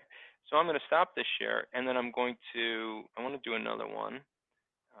 Okay. So I'm going to stop this share, and then I want to do another one,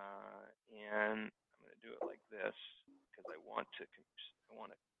 and I'm going to do it like this because I want to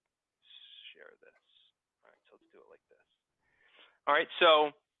share this. All right, so let's do it like this. All right,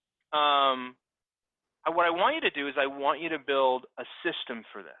 so what I want you to do is I want you to build a system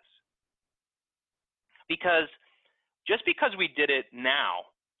for this, because just because we did it now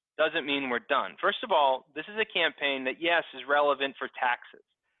doesn't mean we're done. First of all, this is a campaign that, yes, is relevant for taxes.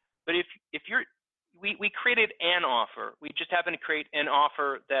 But we created an offer. We just happen to create an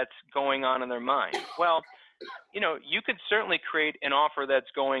offer that's going on in their mind. Well, you could certainly create an offer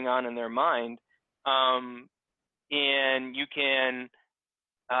that's going on in their mind, and you can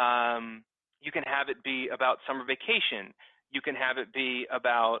have it be about summer vacation. You can have it be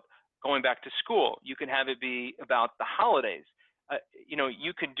about going back to school. You can have it be about the holidays.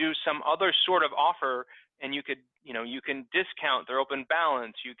 You could do some other sort of offer, and you can discount their open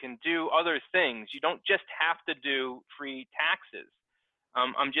balance. You can do other things. You don't just have to do free taxes.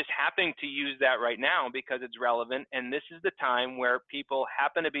 I'm just happening to use that right now because it's relevant, and this is the time where people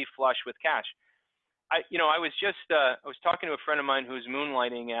happen to be flush with cash. I was just I was talking to a friend of mine who's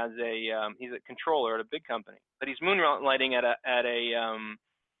moonlighting as he's a controller at a big company, but he's moonlighting at an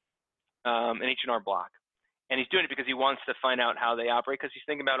H&R Block, and he's doing it because he wants to find out how they operate, because he's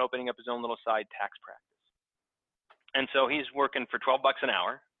thinking about opening up his own little side tax practice. And so he's working for $12 an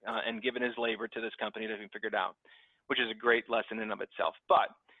hour and giving his labor to this company to figure it out, which is a great lesson in and of itself. But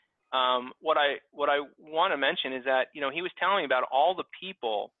what I want to mention is that he was telling me about all the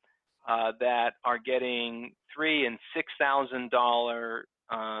people that are getting $3,000 and $6,000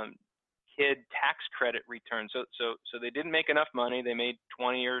 kid tax credit returns. So they didn't make enough money. They made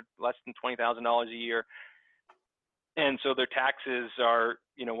 $20,000 or less than $20,000 a year, and so their taxes are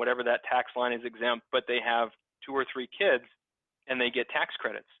whatever that tax line is exempt. But they have 2 or 3 kids, and they get tax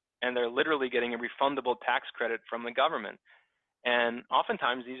credits, and they're literally getting a refundable tax credit from the government. And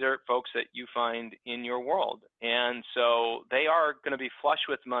oftentimes these are folks that you find in your world. And so they are going to be flush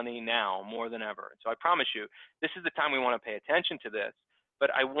with money now more than ever. So I promise you, this is the time we want to pay attention to this. But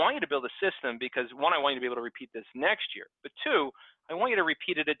I want you to build a system because, one, I want you to be able to repeat this next year. But 2, I want you to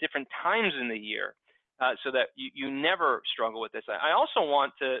repeat it at different times in the year so that you never struggle with this. I also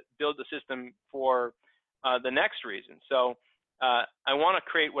want to build the system for the next reason. So I want to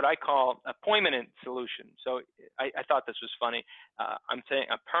create what I call a permanent solution. So I thought this was funny. I'm saying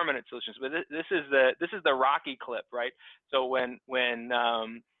a permanent solution, but this is the Rocky clip, right? So when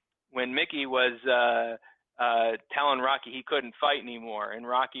Mickey was telling Rocky he couldn't fight anymore, and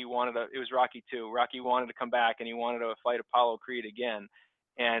Rocky wanted to, it was Rocky 2. Rocky wanted to come back and he wanted to fight Apollo Creed again,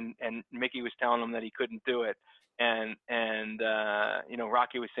 and Mickey was telling him that he couldn't do it. And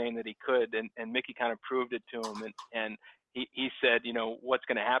Rocky was saying that he could, and Mickey kind of proved it to him, and he said, what's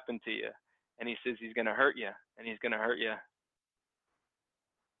going to happen to you? And he says he's going to hurt you, and he's going to hurt you.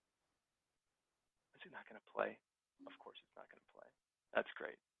 Is it not going to play? Of course it's not going to play. That's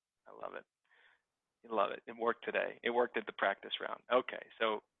great. I love it. You love it. It worked today. It worked at the practice round. Okay,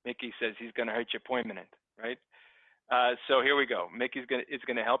 so Mickey says he's going to hurt you permanent, right? So here we go. Mickey's going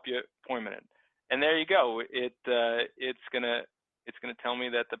to help you permanent. And there you go. It's gonna tell me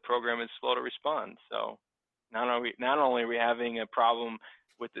that the program is slow to respond. So not only are we having a problem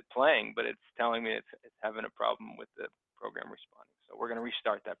with it playing, but it's telling me it's having a problem with the program responding. So we're gonna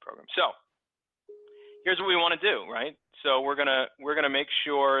restart that program. So here's what we want to do, right? So we're gonna make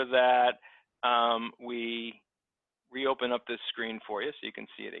sure that we reopen up this screen for you so you can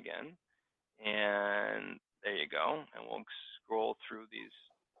see it again. And there you go. And we'll scroll through these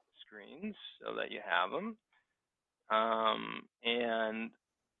screens so that you have them. And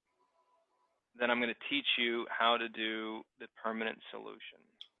then I'm going to teach you how to do the permanent solution.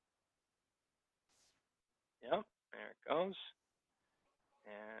 Yep, there it goes.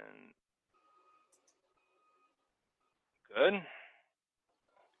 And good.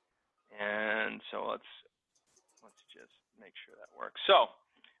 And so let's just make sure that works. So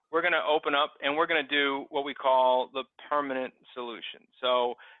we're going to open up and we're going to do what we call the permanent solution.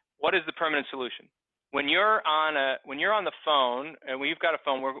 So what is the permanent solution? When you're on the phone, and when you've got a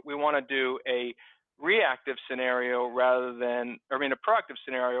phone, we want to do a reactive scenario rather than, a proactive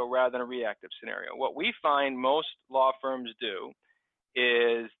scenario rather than a reactive scenario. What we find most law firms do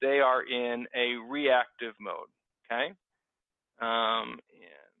is they are in a reactive mode, okay? And let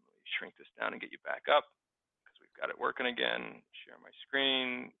me shrink this down and get you back up because we've got it working again. Share my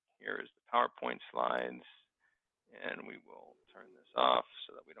screen. Here is the PowerPoint slides, and we will turn this off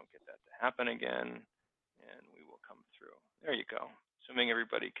so that we don't get that to happen again. And we will come through. There you go. Assuming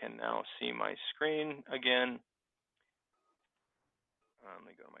everybody can now see my screen again. Let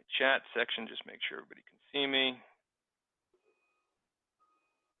me go to my chat section, just make sure everybody can see me.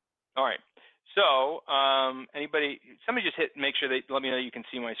 All right. So somebody just make sure let me know you can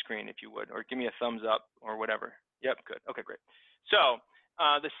see my screen if you would, or give me a thumbs up or whatever. Yep, good. Okay, great. So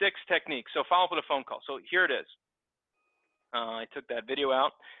the 6 techniques. So follow up with a phone call. So here it is. I took that video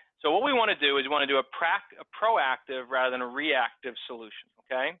out. So what we want to do is we want to do a proactive rather than a reactive solution,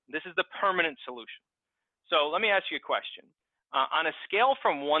 okay? This is the permanent solution. So let me ask you a question. On a scale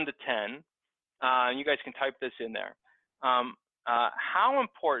from 1 to 10, you guys can type this in there, how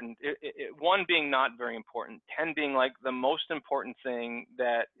important, 1 being not very important, 10 being like the most important thing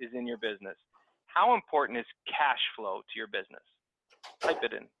that is in your business, how important is cash flow to your business? Type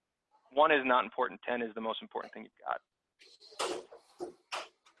it in. 1 is not important, 10 is the most important thing you've got.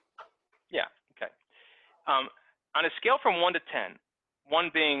 Yeah, okay. On a scale from 1 to 10,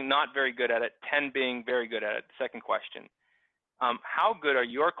 1 being not very good at it, 10 being very good at it, second question, how good are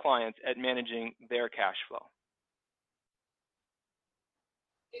your clients at managing their cash flow?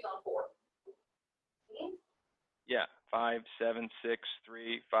 He's on 4. Yeah, 5, 7, 6,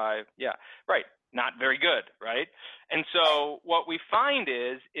 3, 5. Yeah, right. Not very good, right? And so what we find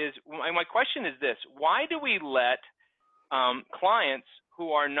is my question is this: why do we let clients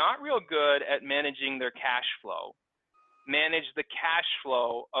who are not real good at managing their cash flow manage the cash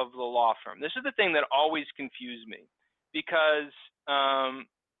flow of the law firm? This is the thing that always confused me, because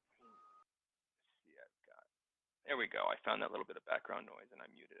there we go. I found that little bit of background noise and I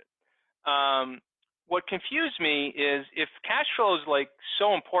muted it. What confused me is, if cash flow is like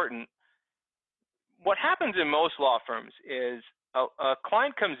so important, what happens in most law firms is a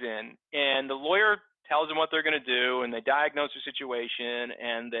client comes in and the lawyer tells them what they're going to do, and they diagnose the situation,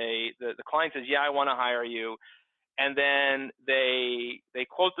 and the client says, yeah, I want to hire you. And then they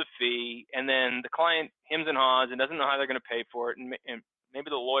quote the fee, and then the client hems and haws and doesn't know how they're going to pay for it, and maybe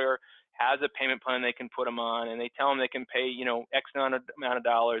the lawyer has a payment plan they can put them on, and they tell them they can pay, X amount of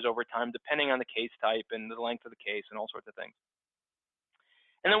dollars over time, depending on the case type and the length of the case and all sorts of things.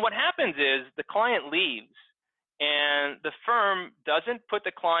 And then what happens is the client leaves, and the firm doesn't put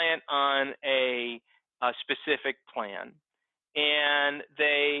the client on a specific plan, and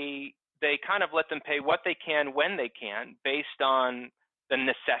they kind of let them pay what they can when they can, based on the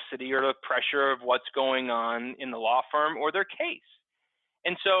necessity or the pressure of what's going on in the law firm or their case.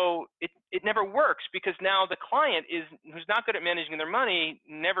 And so it never works, because now the client who's not good at managing their money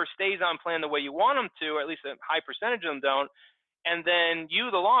never stays on plan the way you want them to, or at least a high percentage of them don't. And then you,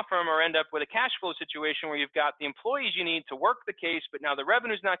 the law firm, end up with a cash flow situation where you've got the employees you need to work the case, but now the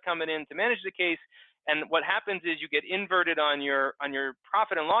revenue's not coming in to manage the case. And what happens is you get inverted on your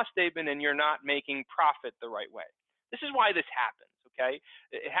profit and loss statement, and you're not making profit the right way. This is why this happens, okay?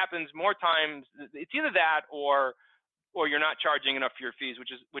 It happens more times. It's either that or you're not charging enough for your fees, which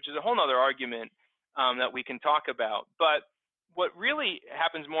is a whole nother argument that we can talk about. But what really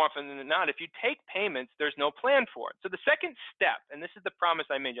happens more often than not, if you take payments, there's no plan for it. So the second step, and this is the promise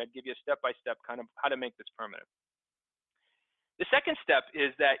I made you, I'd give you a step-by-step kind of how to make this permanent. The second step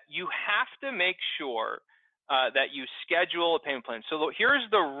is that you have to make sure that you schedule a payment plan. So here's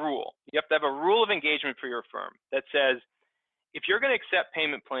the rule. You have to have a rule of engagement for your firm that says, if you're going to accept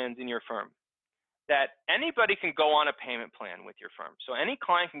payment plans in your firm, that anybody can go on a payment plan with your firm. So any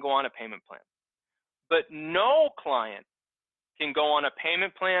client can go on a payment plan, but no client can go on a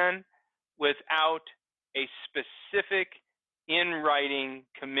payment plan without a specific in-writing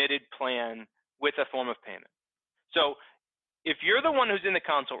committed plan with a form of payment. So if you're the one who's in the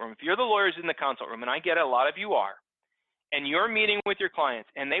consult room, if you're the lawyers in the consult room, and I get it, a lot of you are, and you're meeting with your clients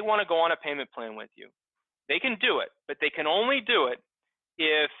and they want to go on a payment plan with you, they can do it, but they can only do it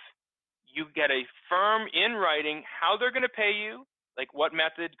if you get a firm in writing how they're going to pay you, like what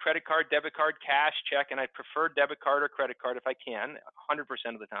method, credit card, debit card, cash, check, and I prefer debit card or credit card if I can, 100%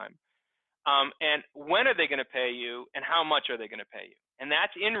 of the time. And when are they going to pay you, and how much are they going to pay you? And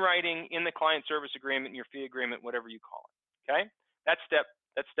that's in writing in the client service agreement, your fee agreement, whatever you call it, okay? That's step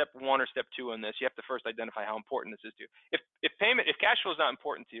one or step two on this. You have to first identify how important this is to you. If cash flow is not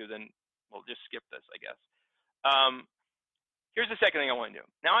important to you, then we'll just skip this, I guess. Here's the second thing I want to do.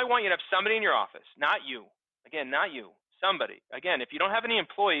 Now I want you to have somebody in your office, not you. Again, not you. Somebody. Again, if you don't have any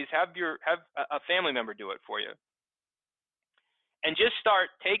employees, have a family member do it for you. And just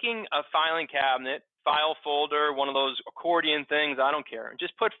start taking a filing cabinet, file folder, one of those accordion things, I don't care, and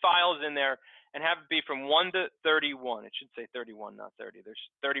just put files in there and have it be from 1 to 31. It should say 31, not 30. There's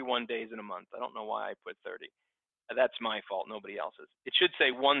 31 days in a month. I don't know why I put 30. That's my fault, nobody else's. It should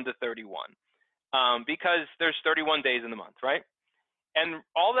say 1 to 31. Because there's 31 days in the month, right? And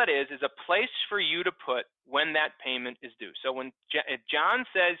all that is a place for you to put when that payment is due. So if John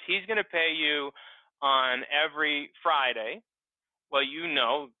says he's going to pay you on every Friday, well, you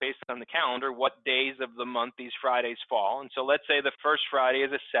know, based on the calendar, what days of the month these Fridays fall. And so let's say the first Friday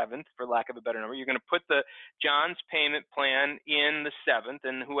is the 7th, for lack of a better number. You're going to put John's payment plan in the 7th,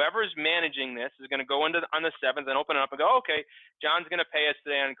 and whoever's managing this is going to go on the 7th and open it up and go, okay, John's going to pay us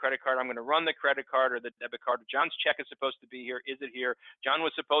today on credit card. I'm going to run the credit card or the debit card. John's check is supposed to be here. Is it here? John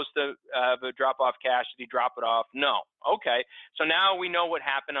was supposed to have a drop off cash. Did he drop it off? No. Okay. So now we know what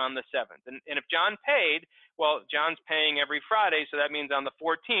happened on the 7th. And if John paid, well, John's paying every Friday, so that means on the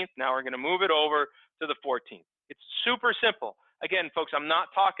 14th, now we're going to move it over to the 14th. It's super simple. Again, folks, I'm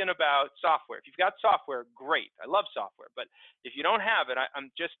not talking about software. If you've got software, great. I love software. But if you don't have it, I'm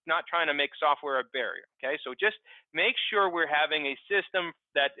just not trying to make software a barrier, okay? So just make sure we're having a system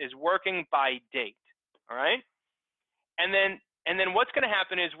that is working by date, all right? And then what's going to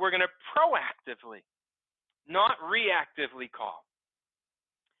happen is we're going to proactively, not reactively call.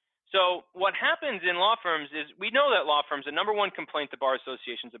 So what happens in law firms is, we know that law firms, the number one complaint to bar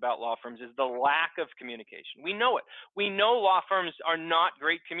associations about law firms is the lack of communication. We know it. We know law firms are not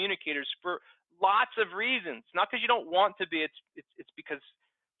great communicators for lots of reasons. Not because you don't want to be. It's because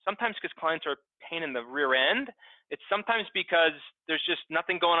sometimes because clients are a pain in the rear end. It's sometimes because there's just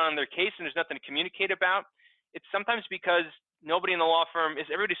nothing going on in their case and there's nothing to communicate about. It's sometimes because nobody in the law firm is,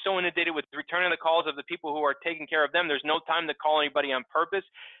 everybody's so inundated with returning the calls of the people who are taking care of them. There's no time to call anybody on purpose.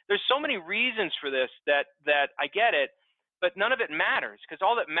 There's so many reasons for this that I get it, but none of it matters, because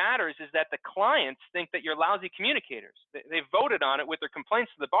all that matters is that the clients think that you're lousy communicators. They voted on it with their complaints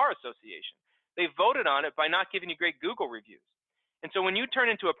to the Bar Association. They voted on it by not giving you great Google reviews. And so when you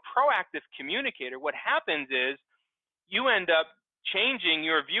turn into a proactive communicator, what happens is you end up changing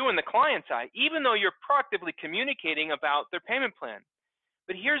your view in the client's eye, even though you're proactively communicating about their payment plan.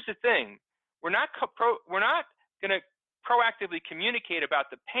 But here's the thing. We're not going to proactively communicate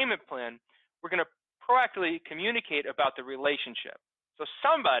about the payment plan. We're going to proactively communicate about the relationship. So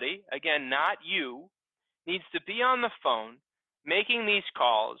somebody, again, not you, needs to be on the phone, making these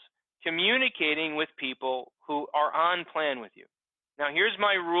calls, communicating with people who are on plan with you. Now, here's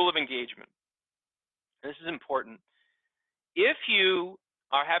my rule of engagement. This is important. If you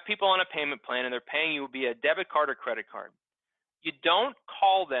have people on a payment plan and they're paying you via debit card or credit card, you don't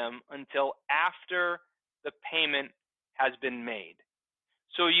call them until after the payment has been made.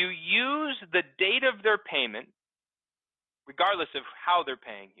 So you use the date of their payment, regardless of how they're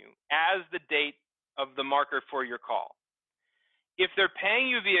paying you, as the date of the marker for your call. If they're paying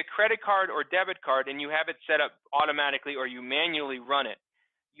you via credit card or debit card and you have it set up automatically or you manually run it,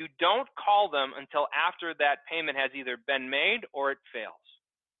 you don't call them until after that payment has either been made or it fails.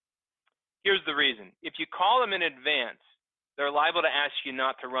 Here's the reason. If you call them in advance, they're liable to ask you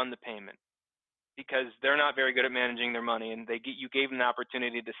not to run the payment because they're not very good at managing their money, and you gave them the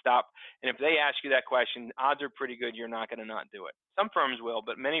opportunity to stop. And if they ask you that question, odds are pretty good you're not going to not do it. Some firms will,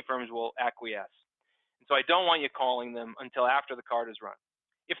 but many firms will acquiesce. And so I don't want you calling them until after the card is run.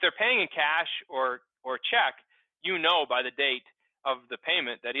 If they're paying in cash or check, you know by the date of the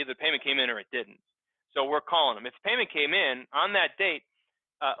payment that either the payment came in or it didn't. So we're calling them. If the payment came in on that date,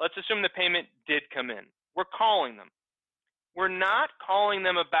 let's assume the payment did come in. We're calling them. We're not calling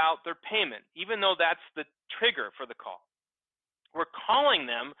them about their payment, even though that's the trigger for the call. We're calling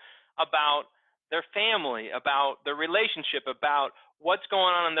them about their family, about their relationship, about what's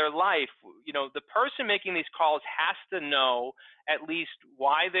going on in their life. You know, the person making these calls has to know at least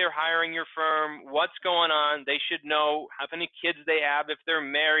why they're hiring your firm, what's going on. They should know how many kids they have, if they're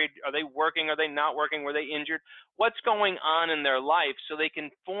married, are they working, are they not working, were they injured, what's going on in their life, so they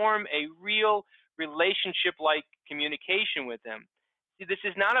can form a real relationship-like communication with them. See, this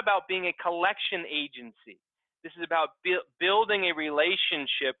is not about being a collection agency. This is about building a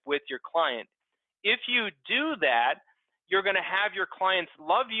relationship with your client. If you do that, you're going to have your clients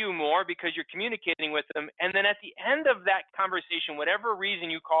love you more because you're communicating with them. And then at the end of that conversation, whatever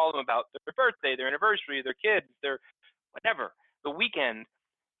reason you call them about their birthday, their anniversary, their kids, their whatever, the weekend,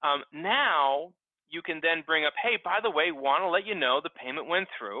 now you can then bring up, hey, by the way, want to let you know the payment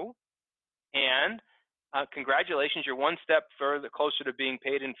went through, and congratulations, you're one step further closer to being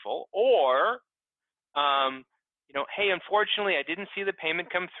paid in full. Or, you know, hey, unfortunately, I didn't see the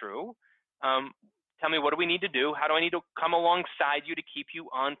payment come through. Tell me, what do we need to do? How do I need to come alongside you to keep you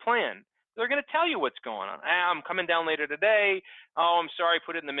on plan? They're going to tell you what's going on. I'm coming down later today. Oh, I'm sorry, I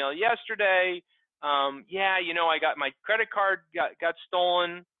put it in the mail yesterday. Yeah, you know, I got my credit card got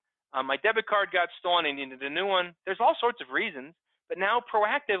stolen. My debit card got stolen. I needed a new one. There's all sorts of reasons. But now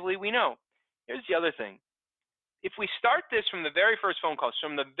proactively we know. Here's the other thing. If we start this from the very first phone call,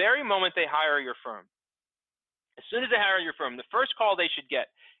 from the very moment they hire your firm, as soon as they hire your firm, the first call they should get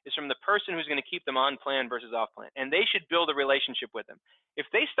is from the person who's going to keep them on plan versus off plan. And they should build a relationship with them. If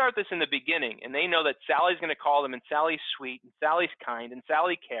they start this in the beginning and they know that Sally's going to call them and Sally's sweet and Sally's kind and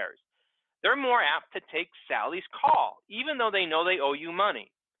Sally cares, they're more apt to take Sally's call, even though they know they owe you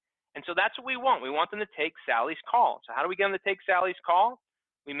money. And so that's what we want. We want them to take Sally's call. So how do we get them to take Sally's call?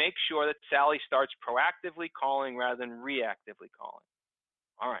 We make sure that Sally starts proactively calling rather than reactively calling.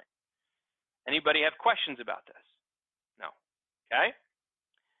 All right. Anybody have questions about this? No. Okay.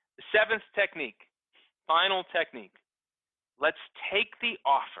 The seventh technique, final technique. Let's take the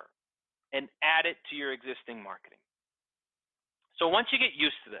offer and add it to your existing marketing. So once you get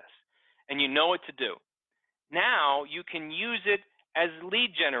used to this and you know what to do, now you can use it as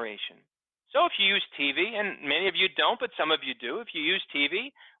lead generation. So if you use TV, and many of you don't, but some of you do, if you use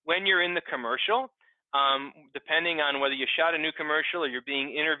TV, when you're in the commercial, depending on whether you shot a new commercial or you're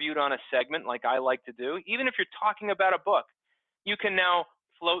being interviewed on a segment like I like to do, even if you're talking about a book, you can now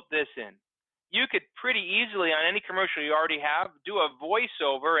float this in. You could pretty easily, on any commercial you already have, do a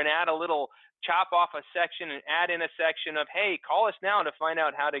voiceover and add a little, chop off a section and add in a section of, hey, call us now to find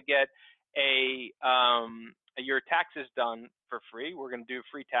out how to get your taxes done for free. We're going to do a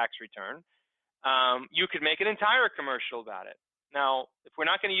free tax return. You could make an entire commercial about it. Now, if we're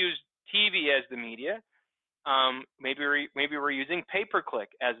not going to use TV as the media, maybe we're using pay-per-click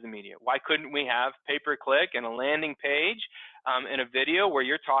as the media. Why couldn't we have pay-per-click and a landing page and a video where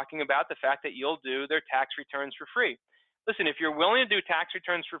you're talking about the fact that you'll do their tax returns for free? Listen, if you're willing to do tax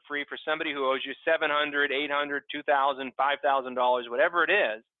returns for free for somebody who owes you $700, $800, $2,000, $5,000, whatever it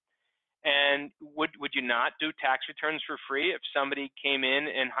is, and would you not do tax returns for free if somebody came in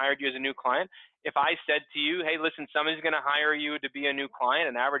and hired you as a new client? If I said to you, hey, listen, somebody's going to hire you to be a new client,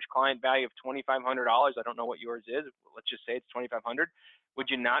 an average client value of $2,500, I don't know what yours is, let's just say it's $2,500, would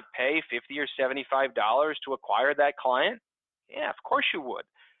you not pay $50 or $75 to acquire that client? Yeah, of course you would.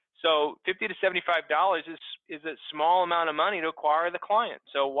 So $50 to $75 is a small amount of money to acquire the client.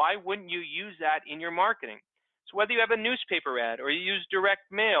 So why wouldn't you use that in your marketing? So whether you have a newspaper ad or you use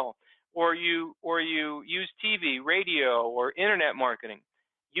direct mail or you use TV, radio, or internet marketing,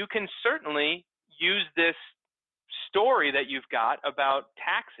 you can certainly use this story that you've got about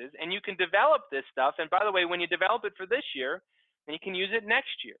taxes, and you can develop this stuff. And by the way, when you develop it for this year, then you can use it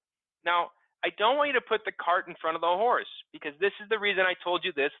next year. Now, I don't want you to put the cart in front of the horse, because this is the reason I told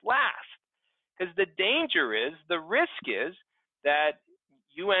you this last. Because the danger is, the risk is that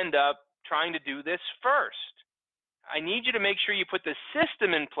you end up trying to do this first. I need you to make sure you put the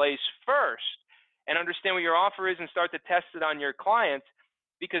system in place first and understand what your offer is and start to test it on your clients,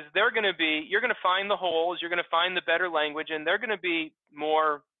 because you're going to find the holes, you're going to find the better language, and they're going to be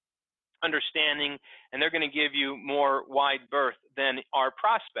more understanding, and they're going to give you more wide berth than our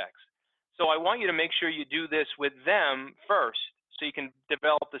prospects. So I want you to make sure you do this with them first so you can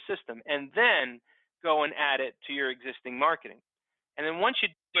develop the system, and then go and add it to your existing marketing. And then once you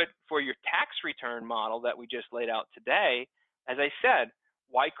do it for your tax return model that we just laid out today, as I said,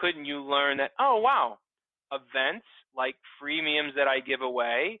 why couldn't you learn that, oh, wow, events like freemiums that I give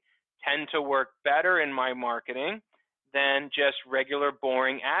away tend to work better in my marketing than just regular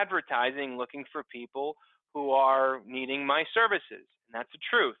boring advertising looking for people who are needing my services. And that's the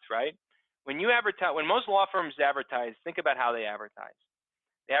truth, right? When you advertise, when most law firms advertise, think about how they advertise.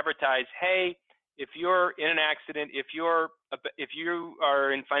 They advertise, hey, if you're in an accident, if you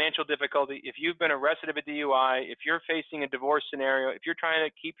are in financial difficulty, if you've been arrested of a DUI, if you're facing a divorce scenario, if you're trying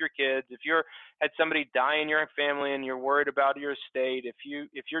to keep your kids, if you're had somebody die in your family and you're worried about your estate, if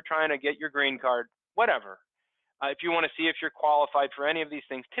you're trying to get your green card, whatever. If you want to see if you're qualified for any of these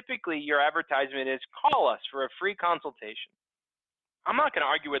things, typically your advertisement is call us for a free consultation. I'm not going to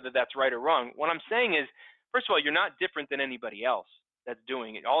argue whether that's right or wrong. What I'm saying is, first of all, you're not different than anybody else that's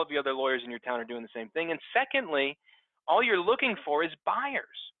doing it. All of the other lawyers in your town are doing the same thing. And secondly, all you're looking for is buyers.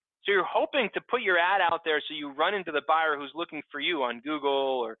 So you're hoping to put your ad out there so you run into the buyer who's looking for you on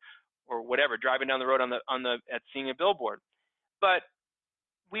Google or whatever, driving down the road at seeing a billboard. But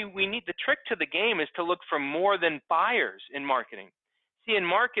we need, the trick to the game is to look for more than buyers in marketing. See, in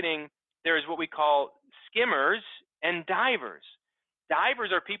marketing, there's what we call skimmers and divers.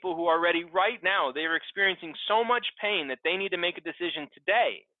 Divers are people who are ready right now. They are experiencing so much pain that they need to make a decision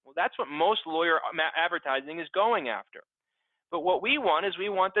today. Well, that's what most lawyer advertising is going after. But what we want is we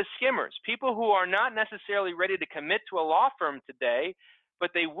want the skimmers, people who are not necessarily ready to commit to a law firm today,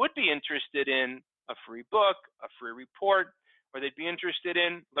 but they would be interested in a free book, a free report, or they'd be interested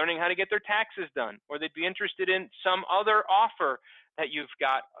in learning how to get their taxes done, or they'd be interested in some other offer that you've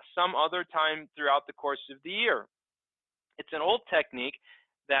got some other time throughout the course of the year. It's an old technique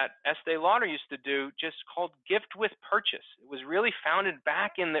that Estee Lauder used to do, just called gift with purchase. It was really founded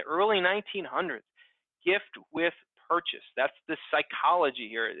back in the early 1900s. Gift with purchase. That's the psychology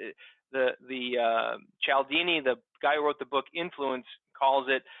here. The Cialdini, the guy who wrote the book Influence, calls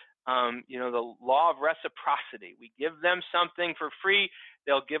it the law of reciprocity. We give them something for free,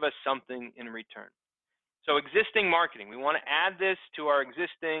 they'll give us something in return. So existing marketing, we want to add this to our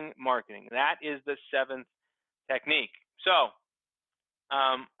existing marketing. That is the seventh technique. So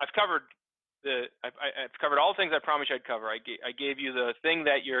I've covered all the things I promised I'd cover. I gave you the thing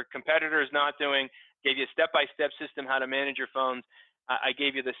that your competitor is not doing, gave you a step-by-step system how to manage your phones. I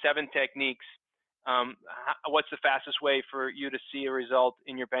gave you the 7 techniques. What's the fastest way for you to see a result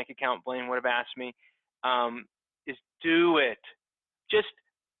in your bank account? Blaine would have asked me. Is do it. Just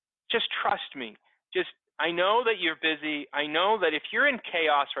trust me. I know that you're busy. I know that if you're in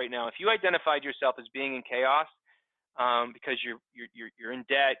chaos right now, if you identified yourself as being in chaos, because you're in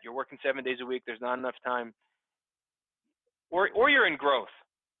debt, you're working 7 days a week, there's not enough time, or you're in growth.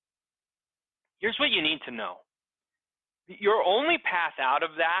 Here's what you need to know. Your only path out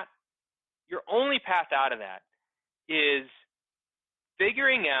of that, is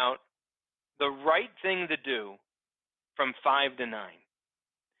figuring out the right thing to do from 5 to 9.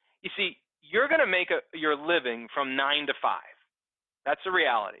 You see, you're going to make your living from 9 to 5. That's the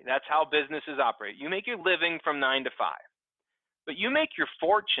reality. That's how businesses operate. You make your living from 9 to 5. But you make your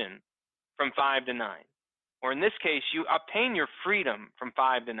fortune from 5 to 9. Or in this case, you obtain your freedom from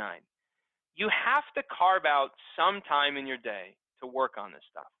 5 to 9. You have to carve out some time in your day to work on this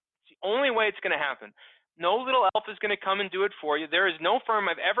stuff. It's the only way it's going to happen. No little elf is going to come and do it for you. There is no firm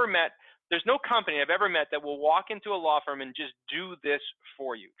I've ever met, there's no company I've ever met that will walk into a law firm and just do this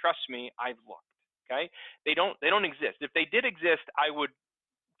for you. Trust me, I've looked. Okay? They don't exist. If they did exist, I would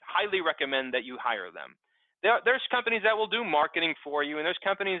highly recommend that you hire them. There's companies that will do marketing for you, and there's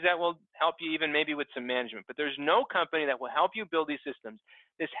companies that will help you even maybe with some management, but there's no company that will help you build these systems.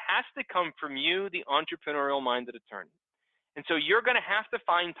 This has to come from you, the entrepreneurial-minded attorney. And so you're going to have to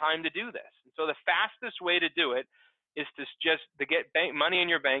find time to do this. And so the fastest way to do it is to get money in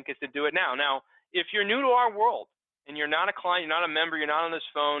your bank is to do it now. Now, if you're new to our world and you're not a client, you're not a member, you're not on this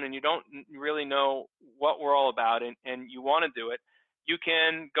phone, and you don't really know what we're all about, and you want to do it, you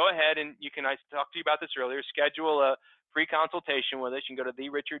can go ahead and I talked to you about this earlier, schedule a free consultation with us. You can go to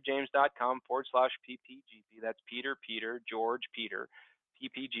therichardjames.com/PPGP. That's Peter, George, Peter,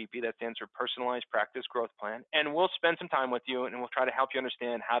 PPGP. That stands for Personalized Practice Growth Plan. And we'll spend some time with you, and we'll try to help you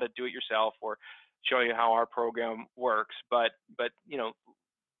understand how to do it yourself or show you how our program works. But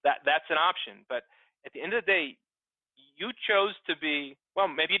that's an option. But at the end of the day, you chose to be, well,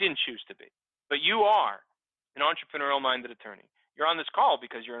 maybe you didn't choose to be, but you are an entrepreneurial-minded attorney. You're on this call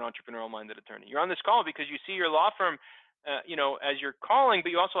because you're an entrepreneurial-minded attorney. You're on this call because you see your law firm, as your calling, but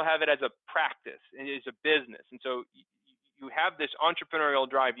you also have it as a practice, it is a business. And so you have this entrepreneurial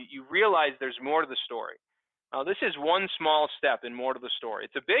drive. You realize there's more to the story. This is one small step and more to the story.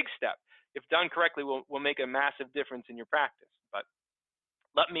 It's a big step. If done correctly, will make a massive difference in your practice. But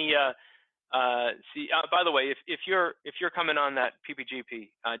let me see. By the way, if you're coming on that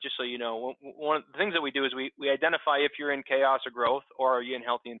PPGP, just so you know, one of the things that we do is we identify if you're in chaos or growth, or are you in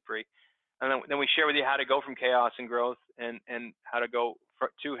healthy and free, and then we share with you how to go from chaos and growth, and how to go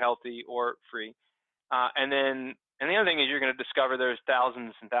to healthy or free, and the other thing is you're going to discover there's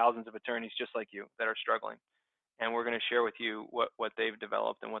thousands and thousands of attorneys just like you that are struggling, and we're going to share with you what they've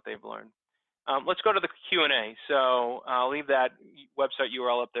developed and what they've learned. Let's go to the Q&A. So I'll leave that website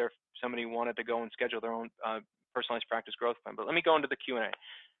URL up there if somebody wanted to go and schedule their own personalized practice growth plan. But let me go into the Q&A.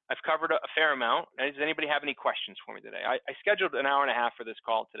 I've covered a fair amount. Does anybody have any questions for me today? I scheduled an hour and a half for this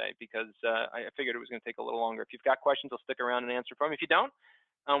call today because I figured it was going to take a little longer. If you've got questions, I'll stick around and answer for them. If you don't,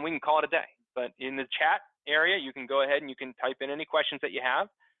 we can call it a day. But in the chat area, you can go ahead and you can type in any questions that you have,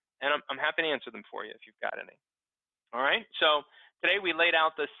 and I'm happy to answer them for you if you've got any. All right, so today we laid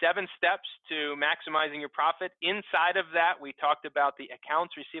out the 7 steps to maximizing your profit. Inside of that, we talked about the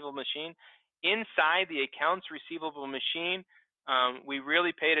accounts receivable machine. Inside the accounts receivable machine, we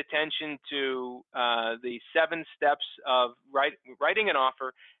really paid attention to the 7 steps of writing an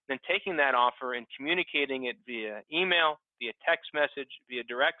offer, then taking that offer and communicating it via email, via text message, via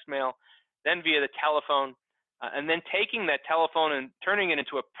direct mail, then via the telephone, and then taking that telephone and turning it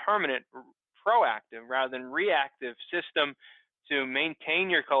into a permanent, proactive rather than reactive system to maintain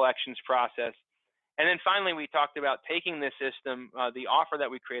your collections process. And then finally, we talked about taking this system, the offer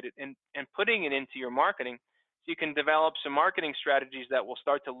that we created, and putting it into your marketing so you can develop some marketing strategies that will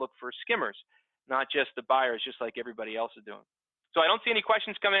start to look for skimmers, not just the buyers, just like everybody else is doing. So I don't see any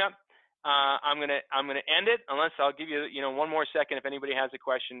questions coming up. I'm gonna end it, unless I'll give you one more second. If anybody has a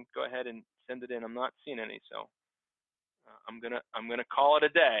question, go ahead and send it in. I'm not seeing any, so I'm gonna call it a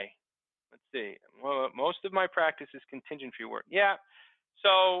day. Let's see. Well, most of my practice is contingent fee work. Yeah.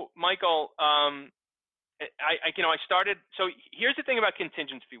 So Michael, I started. So here's the thing about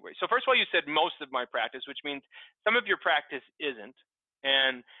contingent fee work. So first of all, you said most of my practice, which means some of your practice isn't.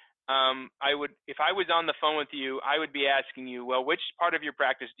 And if I was on the phone with you, I would be asking you, well, which part of your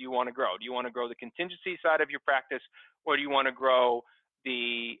practice do you want to grow? Do you want to grow the contingency side of your practice, or do you want to grow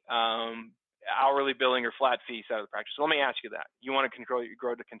the hourly billing or flat fee side of the practice? So let me ask you that. You want to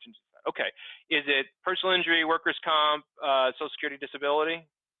grow the contingency side. Okay. Is it personal injury, workers' comp, Social Security, disability?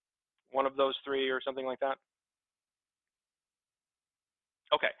 One of those 3 or something like that?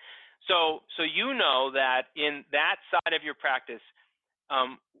 Okay. So you know that in that side of your practice,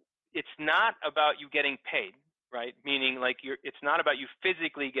 it's not about you getting paid, right? Meaning like it's not about you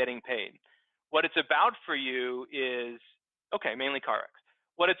physically getting paid. What it's about for you is, okay, mainly car wrecks.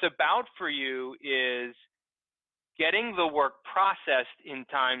 What it's about for you is getting the work processed in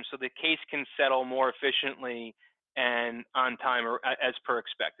time so the case can settle more efficiently and on time or as per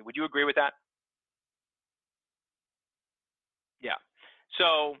expected. Would you agree with that? Yeah.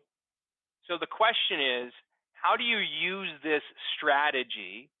 So the question is, how do you use this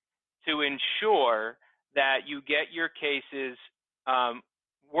strategy to ensure that you get your cases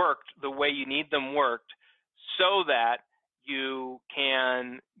worked the way you need them worked so that you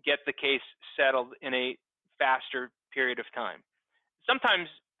can get the case settled in a faster period of time? Sometimes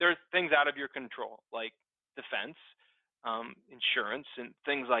there's things out of your control, like defense, insurance, and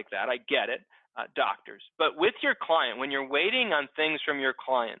things like that. I get it, doctors. But with your client, when you're waiting on things from your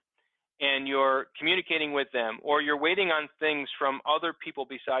client and you're communicating with them, or you're waiting on things from other people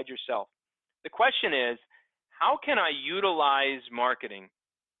besides yourself, the question is, how can I utilize marketing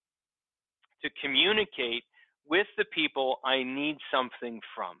to communicate with the people I need something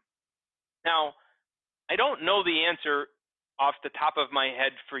from? Now, I don't know the answer off the top of my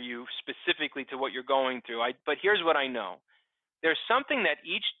head for you specifically to what you're going through, but here's what I know. There's something that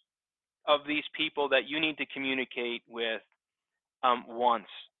each of these people that you need to communicate with wants,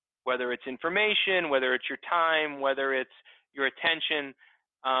 whether it's information, whether it's your time, whether it's your attention.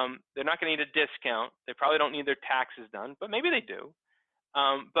 They're not going to need a discount. They probably don't need their taxes done, but maybe they do.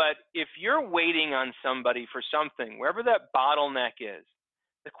 But if you're waiting on somebody for something, wherever that bottleneck is,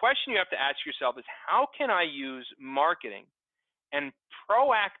 the question you have to ask yourself is, how can I use marketing and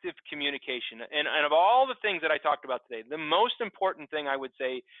proactive communication? And of all the things that I talked about today, the most important thing I would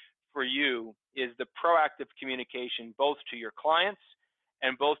say for you is the proactive communication, both to your clients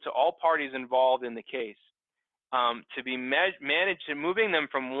and both to all parties involved in the case, to be managed and moving them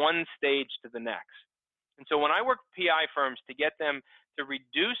from one stage to the next. And so when I work with PI firms to get them to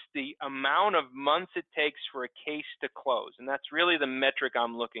reduce the amount of months it takes for a case to close, and that's really the metric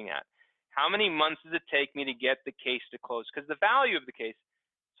I'm looking at. How many months does it take me to get the case to close? Because the value of the case,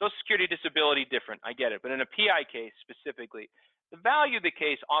 Social Security disability different, I get it, but in a PI case specifically, the value of the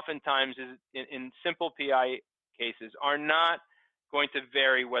case oftentimes is in simple PI cases are not going to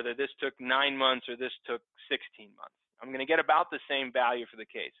vary whether this took 9 months or this took 16 months. I'm going to get about the same value for the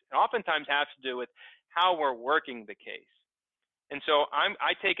case. And oftentimes has to do with how we're working the case. And so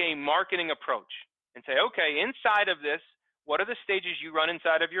I take a marketing approach and say, okay, inside of this, what are the stages you run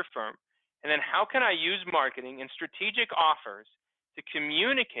inside of your firm? And then how can I use marketing and strategic offers to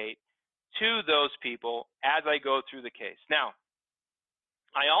communicate to those people as I go through the case? Now,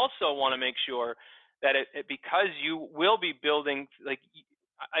 I also want to make sure that because you will be building, like,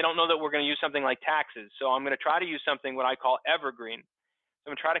 I don't know that we're going to use something like taxes. So I'm going to try to use something what I call evergreen. So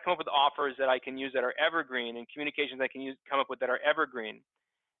I'm going to try to come up with offers that I can use that are evergreen and communications I can come up with that are evergreen,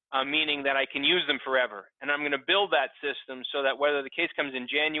 meaning that I can use them forever. And I'm going to build that system so that whether the case comes in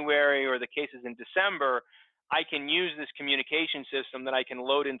January or the case is in December, I can use this communication system that I can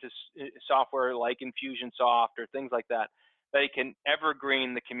load into software like Infusionsoft or things like that, that it can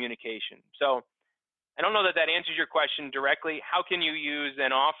evergreen the communication. So I don't know that that answers your question directly. How can you use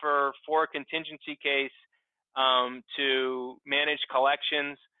an offer for a contingency case to manage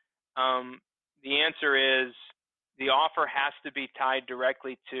collections? The answer is the offer has to be tied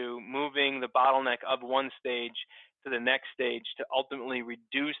directly to moving the bottleneck of one stage to the next stage to ultimately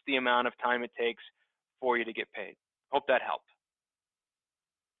reduce the amount of time it takes for you to get paid. Hope that helped.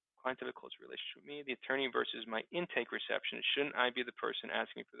 Clients have a close relationship with me, the attorney versus my intake receptionist. Shouldn't I be the person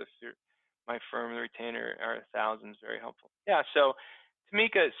asking for my firm, the retainer are thousands, very helpful. Yeah, so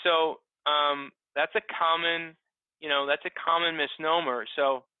Tamika, so that's a common, that's a common misnomer.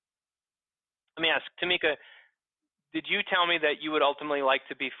 So let me ask, Tamika, did you tell me that you would ultimately like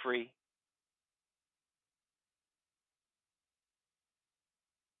to be free?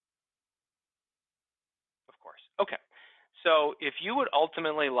 Of course. Okay. So if you would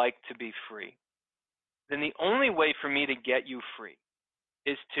ultimately like to be free, then the only way for me to get you free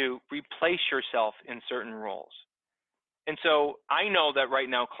is to replace yourself in certain roles. And so I know that right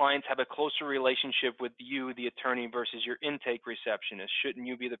now clients have a closer relationship with you, the attorney, versus your intake receptionist. Shouldn't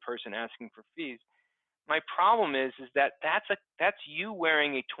you be the person asking for fees? My problem is that that's you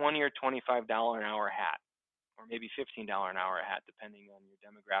wearing a $20 or $25 an hour hat, or maybe $15 an hour hat, depending on your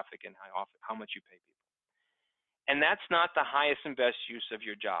demographic and how much you pay people. And that's not the highest and best use of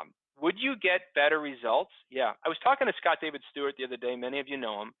your job. Would you get better results? Yeah. I was talking to Scott David Stewart the other day. Many of you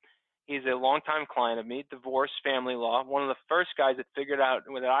know him. He's a longtime client of me, divorce, family law. One of the first guys that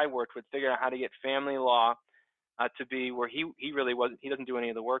I worked with, figured out how to get family law to be where he really wasn't. He doesn't do any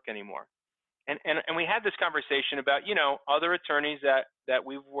of the work anymore. And we had this conversation about, other attorneys that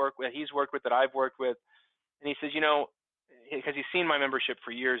we've worked with, he's worked with, that I've worked with. And he says, because he's seen my membership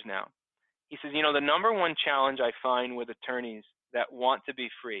for years now. He says, you know, the number one challenge I find with attorneys that want to be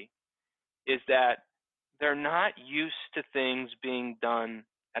free is that they're not used to things being done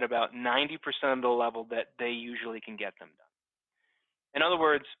at about 90% of the level that they usually can get them done. In other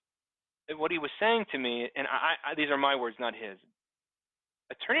words, what he was saying to me, and these are my words, not his,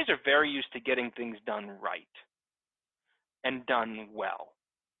 attorneys are very used to getting things done right and done well,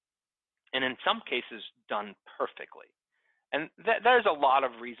 and in some cases done perfectly. And there's a lot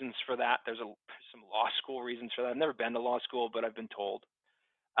of reasons for that. There's some law school reasons for that. I've never been to law school, but I've been told.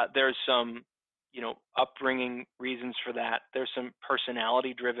 There's some, you know, upbringing reasons for that. There's some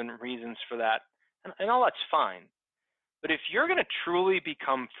personality-driven reasons for that, and all that's fine. But if you're going to truly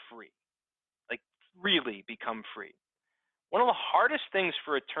become free, like really become free, one of the hardest things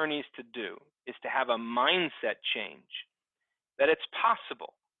for attorneys to do is to have a mindset change that it's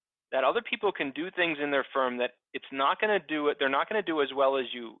possible that other people can do things in their firm that it's not going to do it. They're not going to do as well as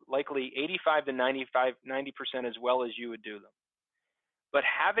you, likely 85 to 90% as well as you would do them. But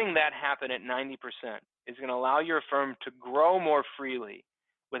having that happen at 90% is going to allow your firm to grow more freely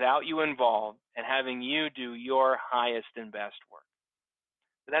without you involved and having you do your highest and best work.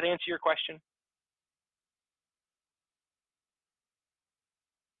 Did that answer your question?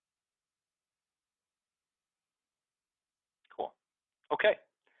 Cool. Okay.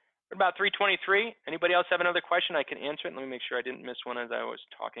 About 3:23. Anybody else have another question? I can answer it. Let me make sure I didn't miss one as I was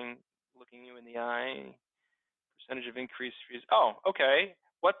talking, looking you in the eye. Percentage of increased fees. Oh, okay.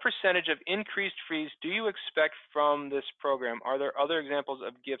 What percentage of increased fees do you expect from this program? Are there other examples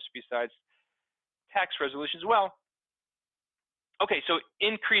of gifts besides tax resolutions? Well, okay, so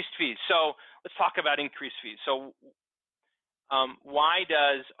increased fees. So let's talk about increased fees. So why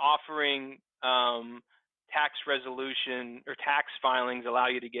does offering tax resolution or tax filings allow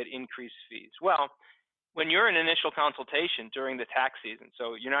you to get increased fees? Well, when you're in initial consultation during the tax season,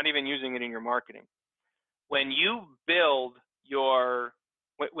 so you're not even using it in your marketing, when you build your,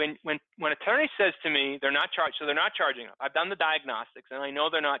 when attorney says to me they're not charged, so they're not charging enough. I've done the diagnostics and I know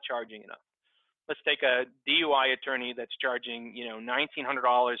they're not charging enough. Let's take a DUI attorney that's charging, you know, $1,900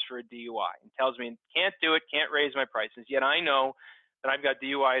 for a DUI and tells me can't do it, can't raise my prices. Yet I know that I've got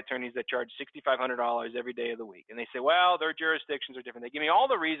DUI attorneys that charge $6,500 every day of the week. And they say, well, their jurisdictions are different. They give me all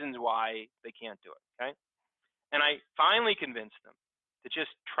the reasons why they can't do it, okay? And I finally convinced them to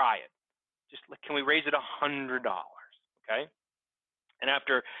just try it. Just, can we raise it $100, okay? And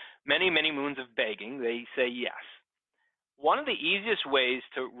after many, many moons of begging, they say yes. One of the easiest ways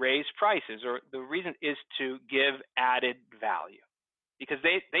to raise prices, or the reason, is to give added value, because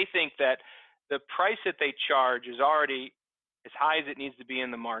they think that the price that they charge is already as high as it needs to be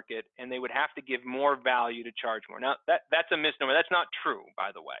in the market, and they would have to give more value to charge more. Now, that's a misnomer. That's not true,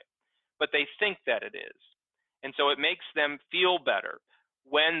 by the way, but they think that it is. And so it makes them feel better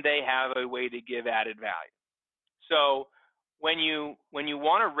when they have a way to give added value. So when you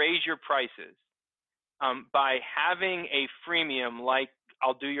want to raise your prices by having a freemium like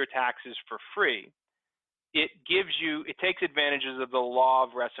I'll do your taxes for free, it takes advantages of the law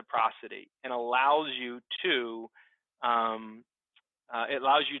of reciprocity and allows you to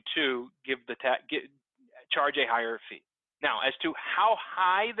charge a higher fee. Now, as to how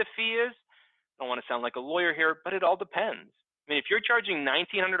high the fee is, I don't want to sound like a lawyer here, but it all depends. I mean, if you're charging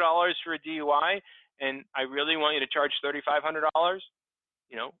 $1,900 for a DUI and I really want you to charge $3,500,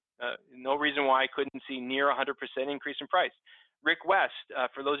 you know, no reason why I couldn't see near 100% increase in price. Rick West,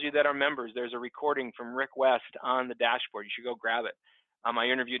 for those of you that are members, there's a recording from Rick West on the dashboard. You should go grab it. I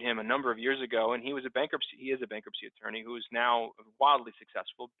interviewed him a number of years ago, and he is a bankruptcy attorney who is now wildly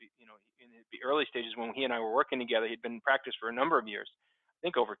successful. You know, in the early stages when he and I were working together, he'd been in practice for a number of years, I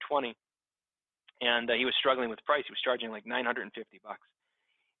think over 20. And he was struggling with price. He was charging like $950.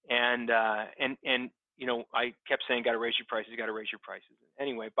 And you know, I kept saying, got to raise your prices, got to raise your prices.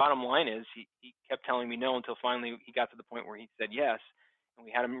 Anyway, bottom line is he kept telling me no until finally he got to the point where he said yes. And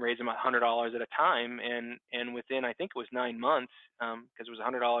we had him raise him $100 at a time. And within, I think it was 9 months, because it was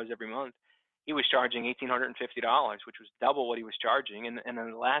 $100 every month, he was charging $1,850, which was double what he was charging. And in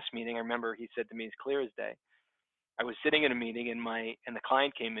the last meeting, I remember he said to me as clear as day, I was sitting in a meeting and the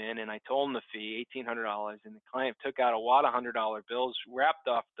client came in and I told him the fee, $1,800, and the client took out a wad of $100 bills, wrapped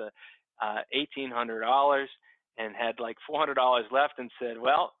off the $1,800 and had like $400 left and said,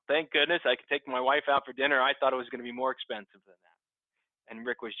 well, thank goodness I could take my wife out for dinner. I thought it was going to be more expensive than that. And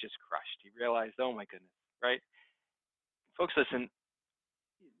Rick was just crushed. He realized, oh my goodness, right? Folks, listen,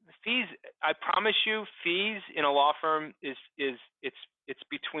 fees, I promise you, fees in a law firm it's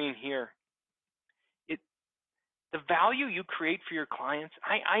between here. The value you create for your clients,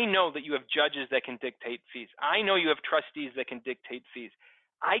 I know that you have judges that can dictate fees. I know you have trustees that can dictate fees.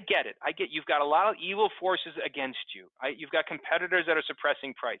 I get it. I get you've got a lot of evil forces against you. You've got competitors that are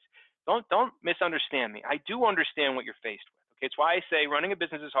suppressing price. Don't misunderstand me. I do understand what you're faced with. Okay, it's why I say running a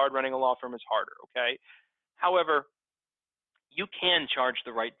business is hard, running a law firm is harder. Okay, however, you can charge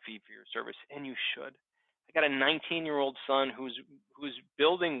the right fee for your service, and you should. I got a 19-year-old son who's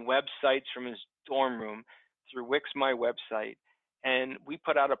building websites from his dorm room through Wix My Website, and we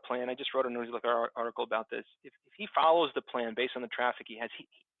put out a plan. I just wrote a newsletter article about this. If he follows the plan based on the traffic he has,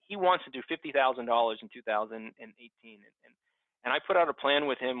 he wants to do $50,000 in 2018, and I put out a plan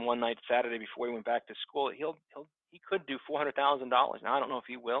with him one night Saturday before he went back to school. He could do $400,000. Now I don't know if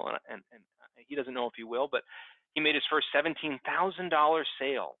he will, and he doesn't know if he will, but he made his first $17,000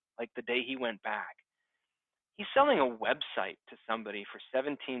 sale like the day he went back. He's selling a website to somebody for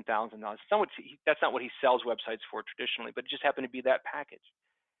 $17,000. That's not what he sells websites for traditionally, but it just happened to be that package.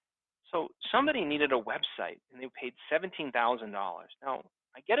 So somebody needed a website, and they paid $17,000. Now,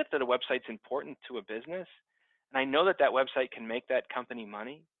 I get it that a website's important to a business, and I know that that website can make that company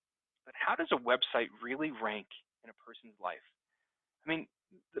money, but how does a website really rank in a person's life? I mean,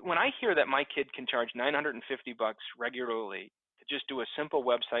 when I hear that my kid can charge $950 regularly to just do a simple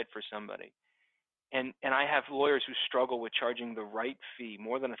website for somebody, and I have lawyers who struggle with charging the right fee,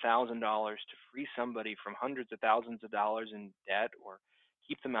 more than $1,000, to free somebody from hundreds of thousands of dollars in debt, or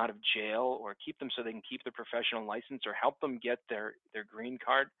keep them out of jail, or keep them so they can keep their professional license, or help them get their green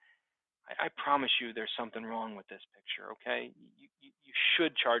card. I promise you there's something wrong with this picture, okay? You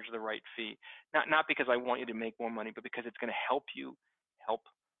should charge the right fee, not because I want you to make more money, but because it's going to help you help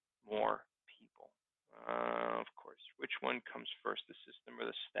more people. Of course, which one comes first, the system or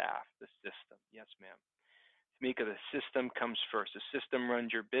the staff? The system, yes, ma'am. Tamika, the system comes first. The system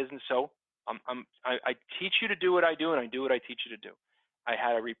runs your business. So I teach you to do what I do, and I do what I teach you to do. I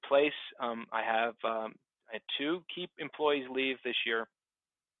had to replace. I had 2 key employees leave this year.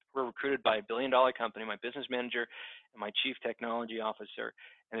 Were recruited by a billion-dollar company, my business manager and my chief technology officer,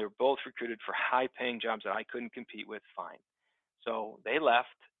 and they were both recruited for high-paying jobs that I couldn't compete with. Fine. So they left,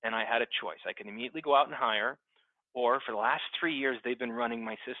 and I had a choice. I could immediately go out and hire, or for the last 3 years, they've been running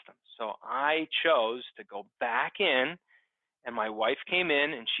my system. So I chose to go back in, and my wife came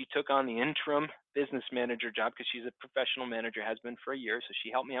in, and she took on the interim business manager job because she's a professional manager, has been for a year, so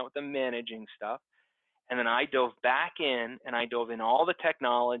she helped me out with the managing stuff. And then I dove back in, and I dove in all the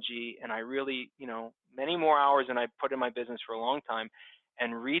technology, and I really, many more hours than I put in my business for a long time,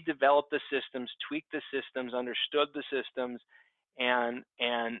 and redeveloped the systems, tweaked the systems, understood the systems, and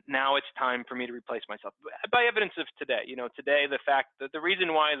now it's time for me to replace myself. By evidence of today, today the fact that the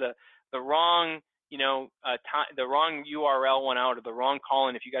reason why the wrong the wrong URL went out, or the wrong call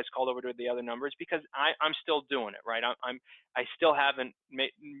in if you guys called over to the other numbers, because I'm still doing it, right? I still haven't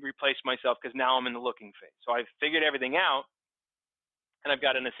replaced myself because now I'm in the looking phase. So I've figured everything out, and I've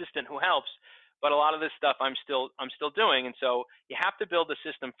got an assistant who helps, but a lot of this stuff I'm still doing. And so you have to build the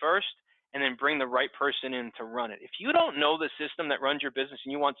system first, and then bring the right person in to run it. If you don't know the system that runs your business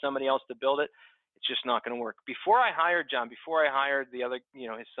and you want somebody else to build it, it's just not going to work. Before I hired John, before I hired the other,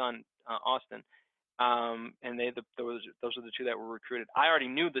 his son, Austin, and those are the 2 that were recruited, I already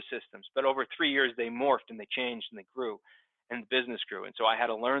knew the systems, but over 3 years they morphed and they changed and they grew, and the business grew, and so I had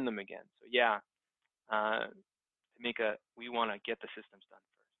to learn them again. So yeah, Tamika, we want to get the systems done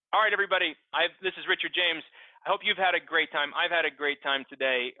first. All right, everybody. This is Richard James. I hope you've had a great time. I've had a great time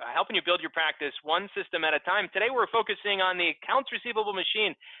today, helping you build your practice one system at a time. Today we're focusing on the accounts receivable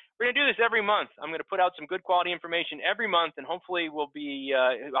machine. We're going to do this every month. I'm going to put out some good quality information every month, and hopefully I'll be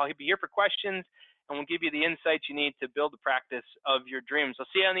here for questions, and we'll give you the insights you need to build the practice of your dreams. I'll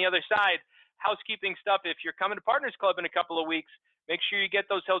see you on the other side. Housekeeping stuff. If you're coming to Partners Club in a couple of weeks, make sure you get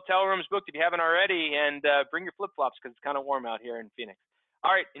those hotel rooms booked if you haven't already, and bring your flip-flops because it's kind of warm out here in Phoenix. All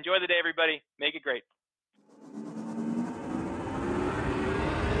right, enjoy the day, everybody. Make it great.